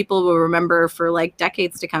that people will remember for like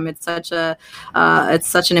decades to come. It's such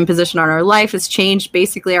an imposition on our life. It's changed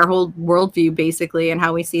basically our whole worldview, basically, and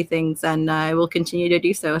how we see things, and it will continue to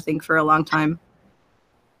do so, I think, for a long time.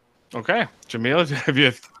 Okay, Jamil,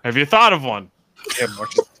 have you thought of one? Yeah,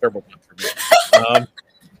 March is a terrible one for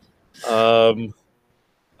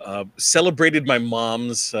me. Celebrated my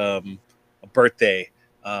mom's birthday.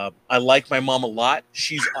 I like my mom a lot.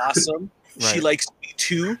 She's awesome. Right. She likes me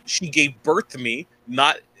too. She gave birth to me,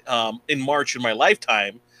 not in March in my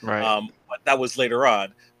lifetime. Right. But that was later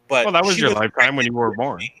on. But Well, that was she your lifetime when you were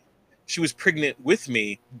born. She was pregnant with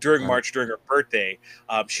me during Right. March during her birthday.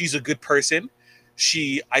 She's a good person.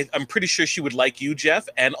 I'm pretty sure she would like you, Jeff,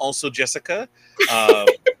 and also Jessica.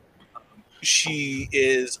 She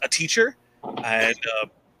is a teacher, and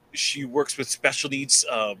she works with special needs,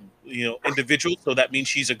 individuals. So that means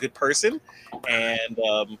she's a good person, and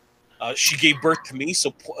she gave birth to me.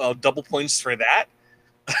 So double points for that.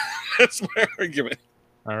 That's my argument.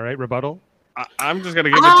 All right, rebuttal. I'm just gonna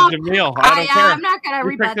give it to Jamil. I don't care. I'm not gonna You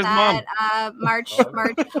rebut picked his that. March. I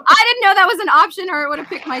didn't know that was an option, or it would have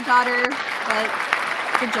picked my daughter. But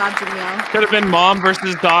good job, Jamil. Could have been mom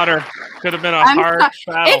versus daughter. Could have been a hard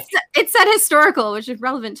battle. It said historical, which is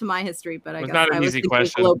relevant to my history, but I It's guess not an I was easy thinking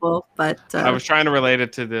question. global. But I was trying to relate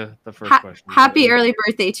it to the first question. happy early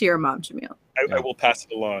birthday to your mom, Jamil. I will pass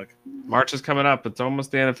it along. March is coming up. It's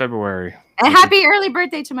almost the end of February. And happy early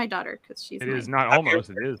birthday to my daughter, because she's It is not almost.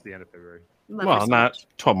 It is the end of February. Well, not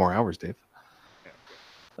 12 more hours, Dave.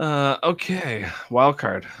 Okay. Wild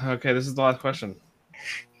card. Okay, this is the last question.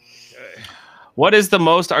 What is the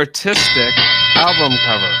most artistic album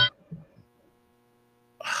cover?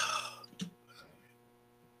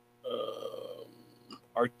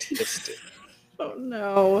 Artistic. Oh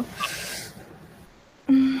no.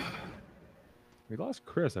 We lost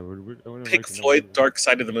Chris. I would Pink like to know Floyd, what- Dark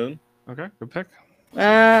Side of the Moon. Okay, good pick.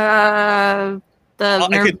 The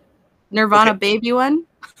Nirvana Okay. baby one.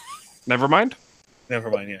 Never mind.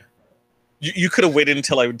 Never mind. Yeah, you could have waited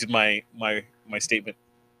until I did my statement.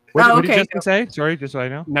 What did okay. Justin say? Sorry, just so I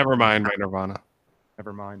know. Never mind by Nirvana.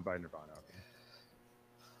 Never mind by Nirvana.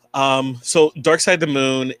 Okay. So Dark Side of the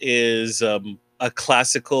Moon is a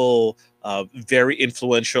classical, very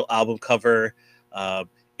influential album cover.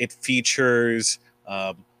 It features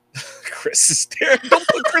Chris is there. Don't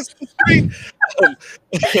put Chris in the screen.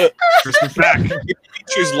 Christmas back. It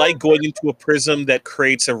features light going into a prism that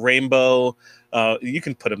creates a rainbow. You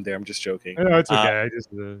can put him there. I'm just joking. No, it's okay. I just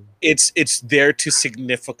It's there to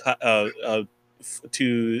signify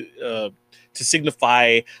to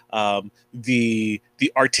signify the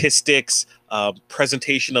artistic's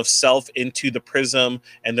presentation of self into the prism,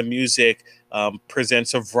 and the music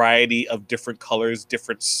presents a variety of different colors,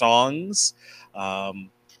 different songs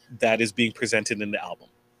that is being presented in the album.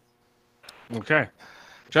 Okay.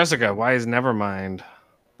 Jessica, why is Nevermind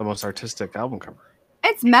the most artistic album cover?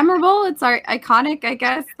 It's memorable. It's iconic, I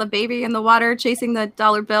guess. The baby in the water chasing the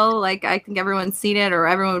dollar bill. Like, I think everyone's seen it, or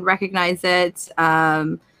everyone would recognize it.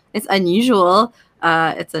 It's unusual.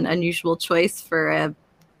 It's an unusual choice for a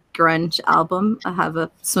grunge album. I have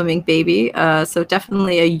a swimming baby. So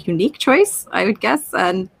definitely a unique choice, I would guess.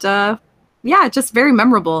 And yeah, just very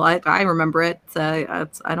memorable. I remember it. I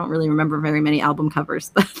don't really remember very many album covers,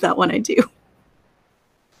 but that one I do.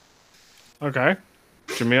 Okay.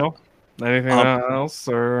 Jamil, anything else?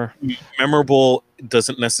 Or Memorable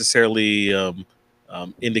doesn't necessarily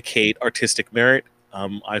indicate artistic merit.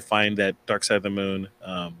 I find that Dark Side of the Moon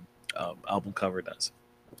album cover does.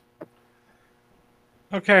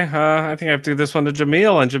 okay, I think I have to do this one to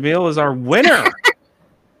Jamil, and Jamil is our winner.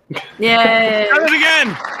 Yay! Done it again.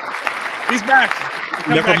 He's back.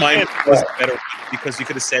 Come Never back mind in. was better, because you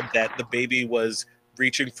could have said that the baby was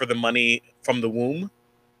reaching for the money from the womb.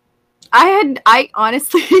 I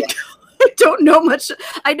honestly don't know much.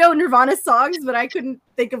 I know Nirvana songs, but I couldn't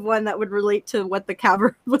think of one that would relate to what the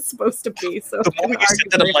cover was supposed to be. So The moment you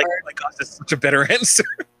said that, I'm like, oh my gosh, that's such a better answer.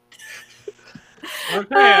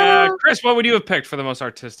 Okay, Chris, what would you have picked for the most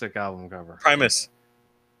artistic album cover? Primus.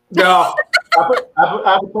 No,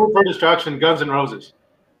 Appetite for Destruction, Guns N' Roses.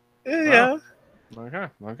 Yeah. Okay.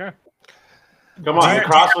 Come on, you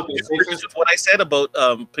cross with the Disagree Sixers. with what I said about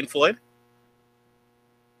Pink Floyd.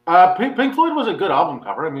 Pink Floyd was a good album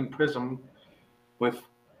cover. I mean, Prism with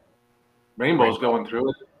rainbows going through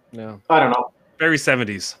it. Yeah. I don't know. Very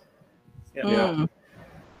 70s. Yeah.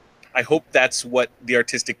 I hope that's what the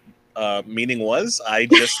artistic meaning was. I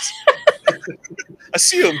just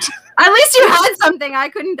assumed. At least you had something. I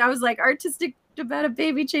couldn't. I was like, artistic about a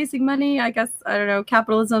baby chasing money. I guess, I don't know,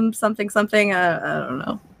 capitalism, something. I don't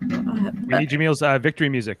know. we need Jamil's victory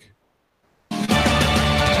music.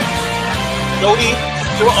 Jody,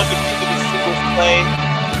 still undefeated in singles play.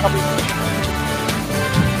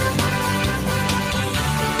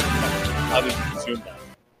 How did you assume that?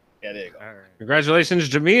 Yeah, there you go. All right. Congratulations,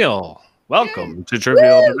 Jamil. Welcome to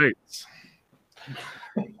Trivial Debates.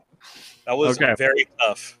 That was Okay. very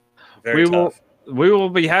tough. Very tough. We will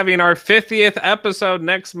be having our 50th episode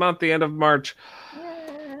next month, the end of March.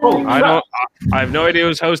 Holy crap. I have no idea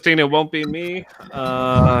who's hosting. It won't be me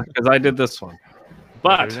because I did this one. If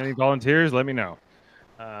But there's any volunteers, let me know.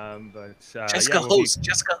 Jessica host.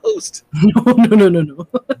 Jessica host. No.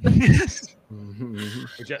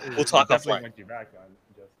 We'll talk offline. Want you back on.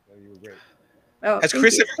 Jessica, you were great. Oh, Has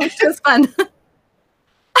Chris you. It was fun.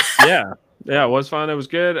 Yeah, it was fun. It was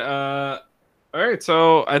good. All right,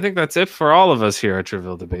 so I think that's it for all of us here at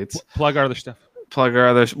Trivial Debates. Plug our other stuff.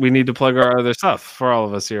 We need to plug our other stuff for all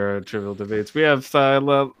of us here at Trivial Debates. We have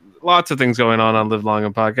lots of things going on Live Long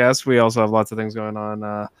and Podcast. We also have lots of things going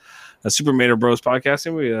on Super Mater Bros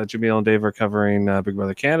podcasting. Jamil and Dave are covering Big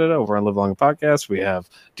Brother Canada over on Live Long and Podcast. We have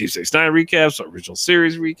Deep Space Nine recaps, original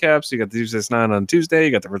series recaps. You got the Deep Space Nine on Tuesday.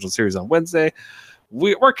 You got the original series on Wednesday.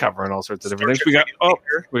 We're covering all sorts of different things.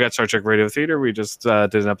 We got Star Trek Radio Theater. We just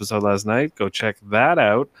did an episode last night. Go check that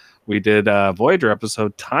out. We did Voyager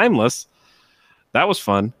episode Timeless. That was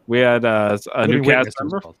fun. We had a new cast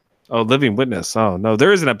member. Oh, Living Witness. Oh no,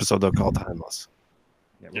 there is an episode though called Timeless.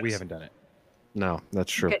 Yeah, but we haven't done it. No, that's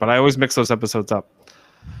true. Okay. But I always mix those episodes up.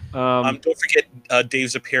 Don't forget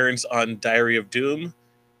Dave's appearance on Diary of Doom.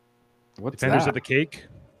 What's Defenders that? of the Cake.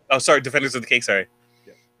 Oh, sorry, Defenders of the Cake. Sorry.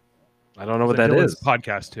 I don't know what that is.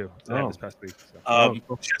 Podcast too. This past week. So.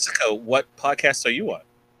 Jessica, what podcast are you on?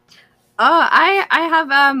 I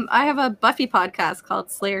have a Buffy podcast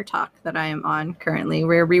called Slayer Talk that I am on currently.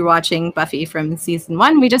 We're rewatching Buffy from season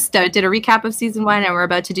 1. We just did a recap of season 1, and we're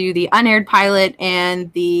about to do the unaired pilot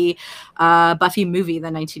and the Buffy movie,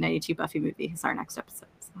 the 1992 Buffy movie. Is our next episode.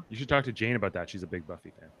 So. You should talk to Jane about that. She's a big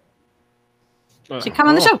Buffy fan. She'd come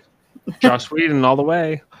on the show. Joss Whedon all the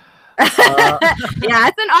way. Yeah,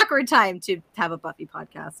 it's an awkward time to have a Buffy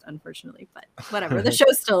podcast, unfortunately, but whatever. The show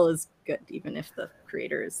still is good, even if the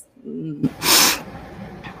creator is, doing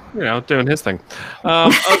his thing.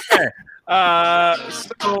 Okay,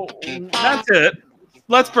 so that's it.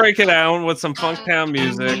 Let's break it down with some Funktown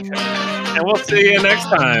music, and we'll see you next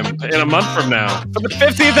time in a month from now for the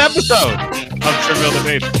 50th episode of Trivial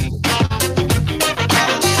Debate.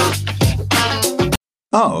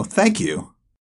 Oh, thank you.